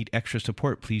 so if you need extra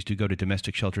support, please do go to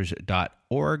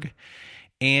DomesticShelters.org.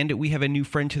 And we have a new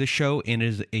friend to the show, and it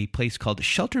is a place called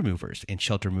Shelter Movers. And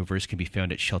Shelter Movers can be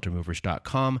found at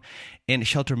sheltermovers.com. And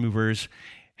Shelter Movers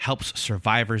helps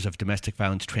survivors of domestic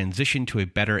violence transition to a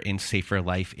better and safer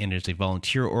life. And it is a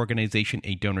volunteer organization,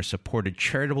 a donor-supported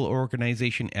charitable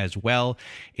organization as well.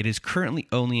 It is currently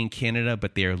only in Canada,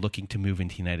 but they are looking to move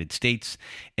into the United States.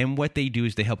 And what they do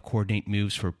is they help coordinate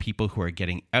moves for people who are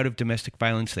getting out of domestic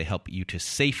violence. They help you to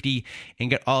safety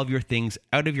and get all of your things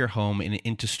out of your home and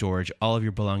into storage, all of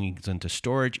your belongings into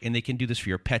storage. And they can do this for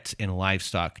your pets and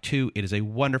livestock too. It is a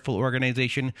wonderful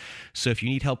organization. So if you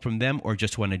need help from them or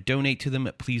just want to donate to them,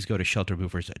 please go to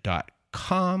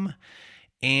sheltermovers.com.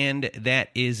 And that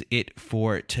is it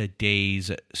for today's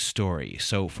story.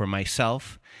 So for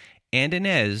myself and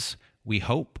Inez, we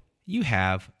hope you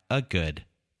have a good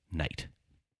night.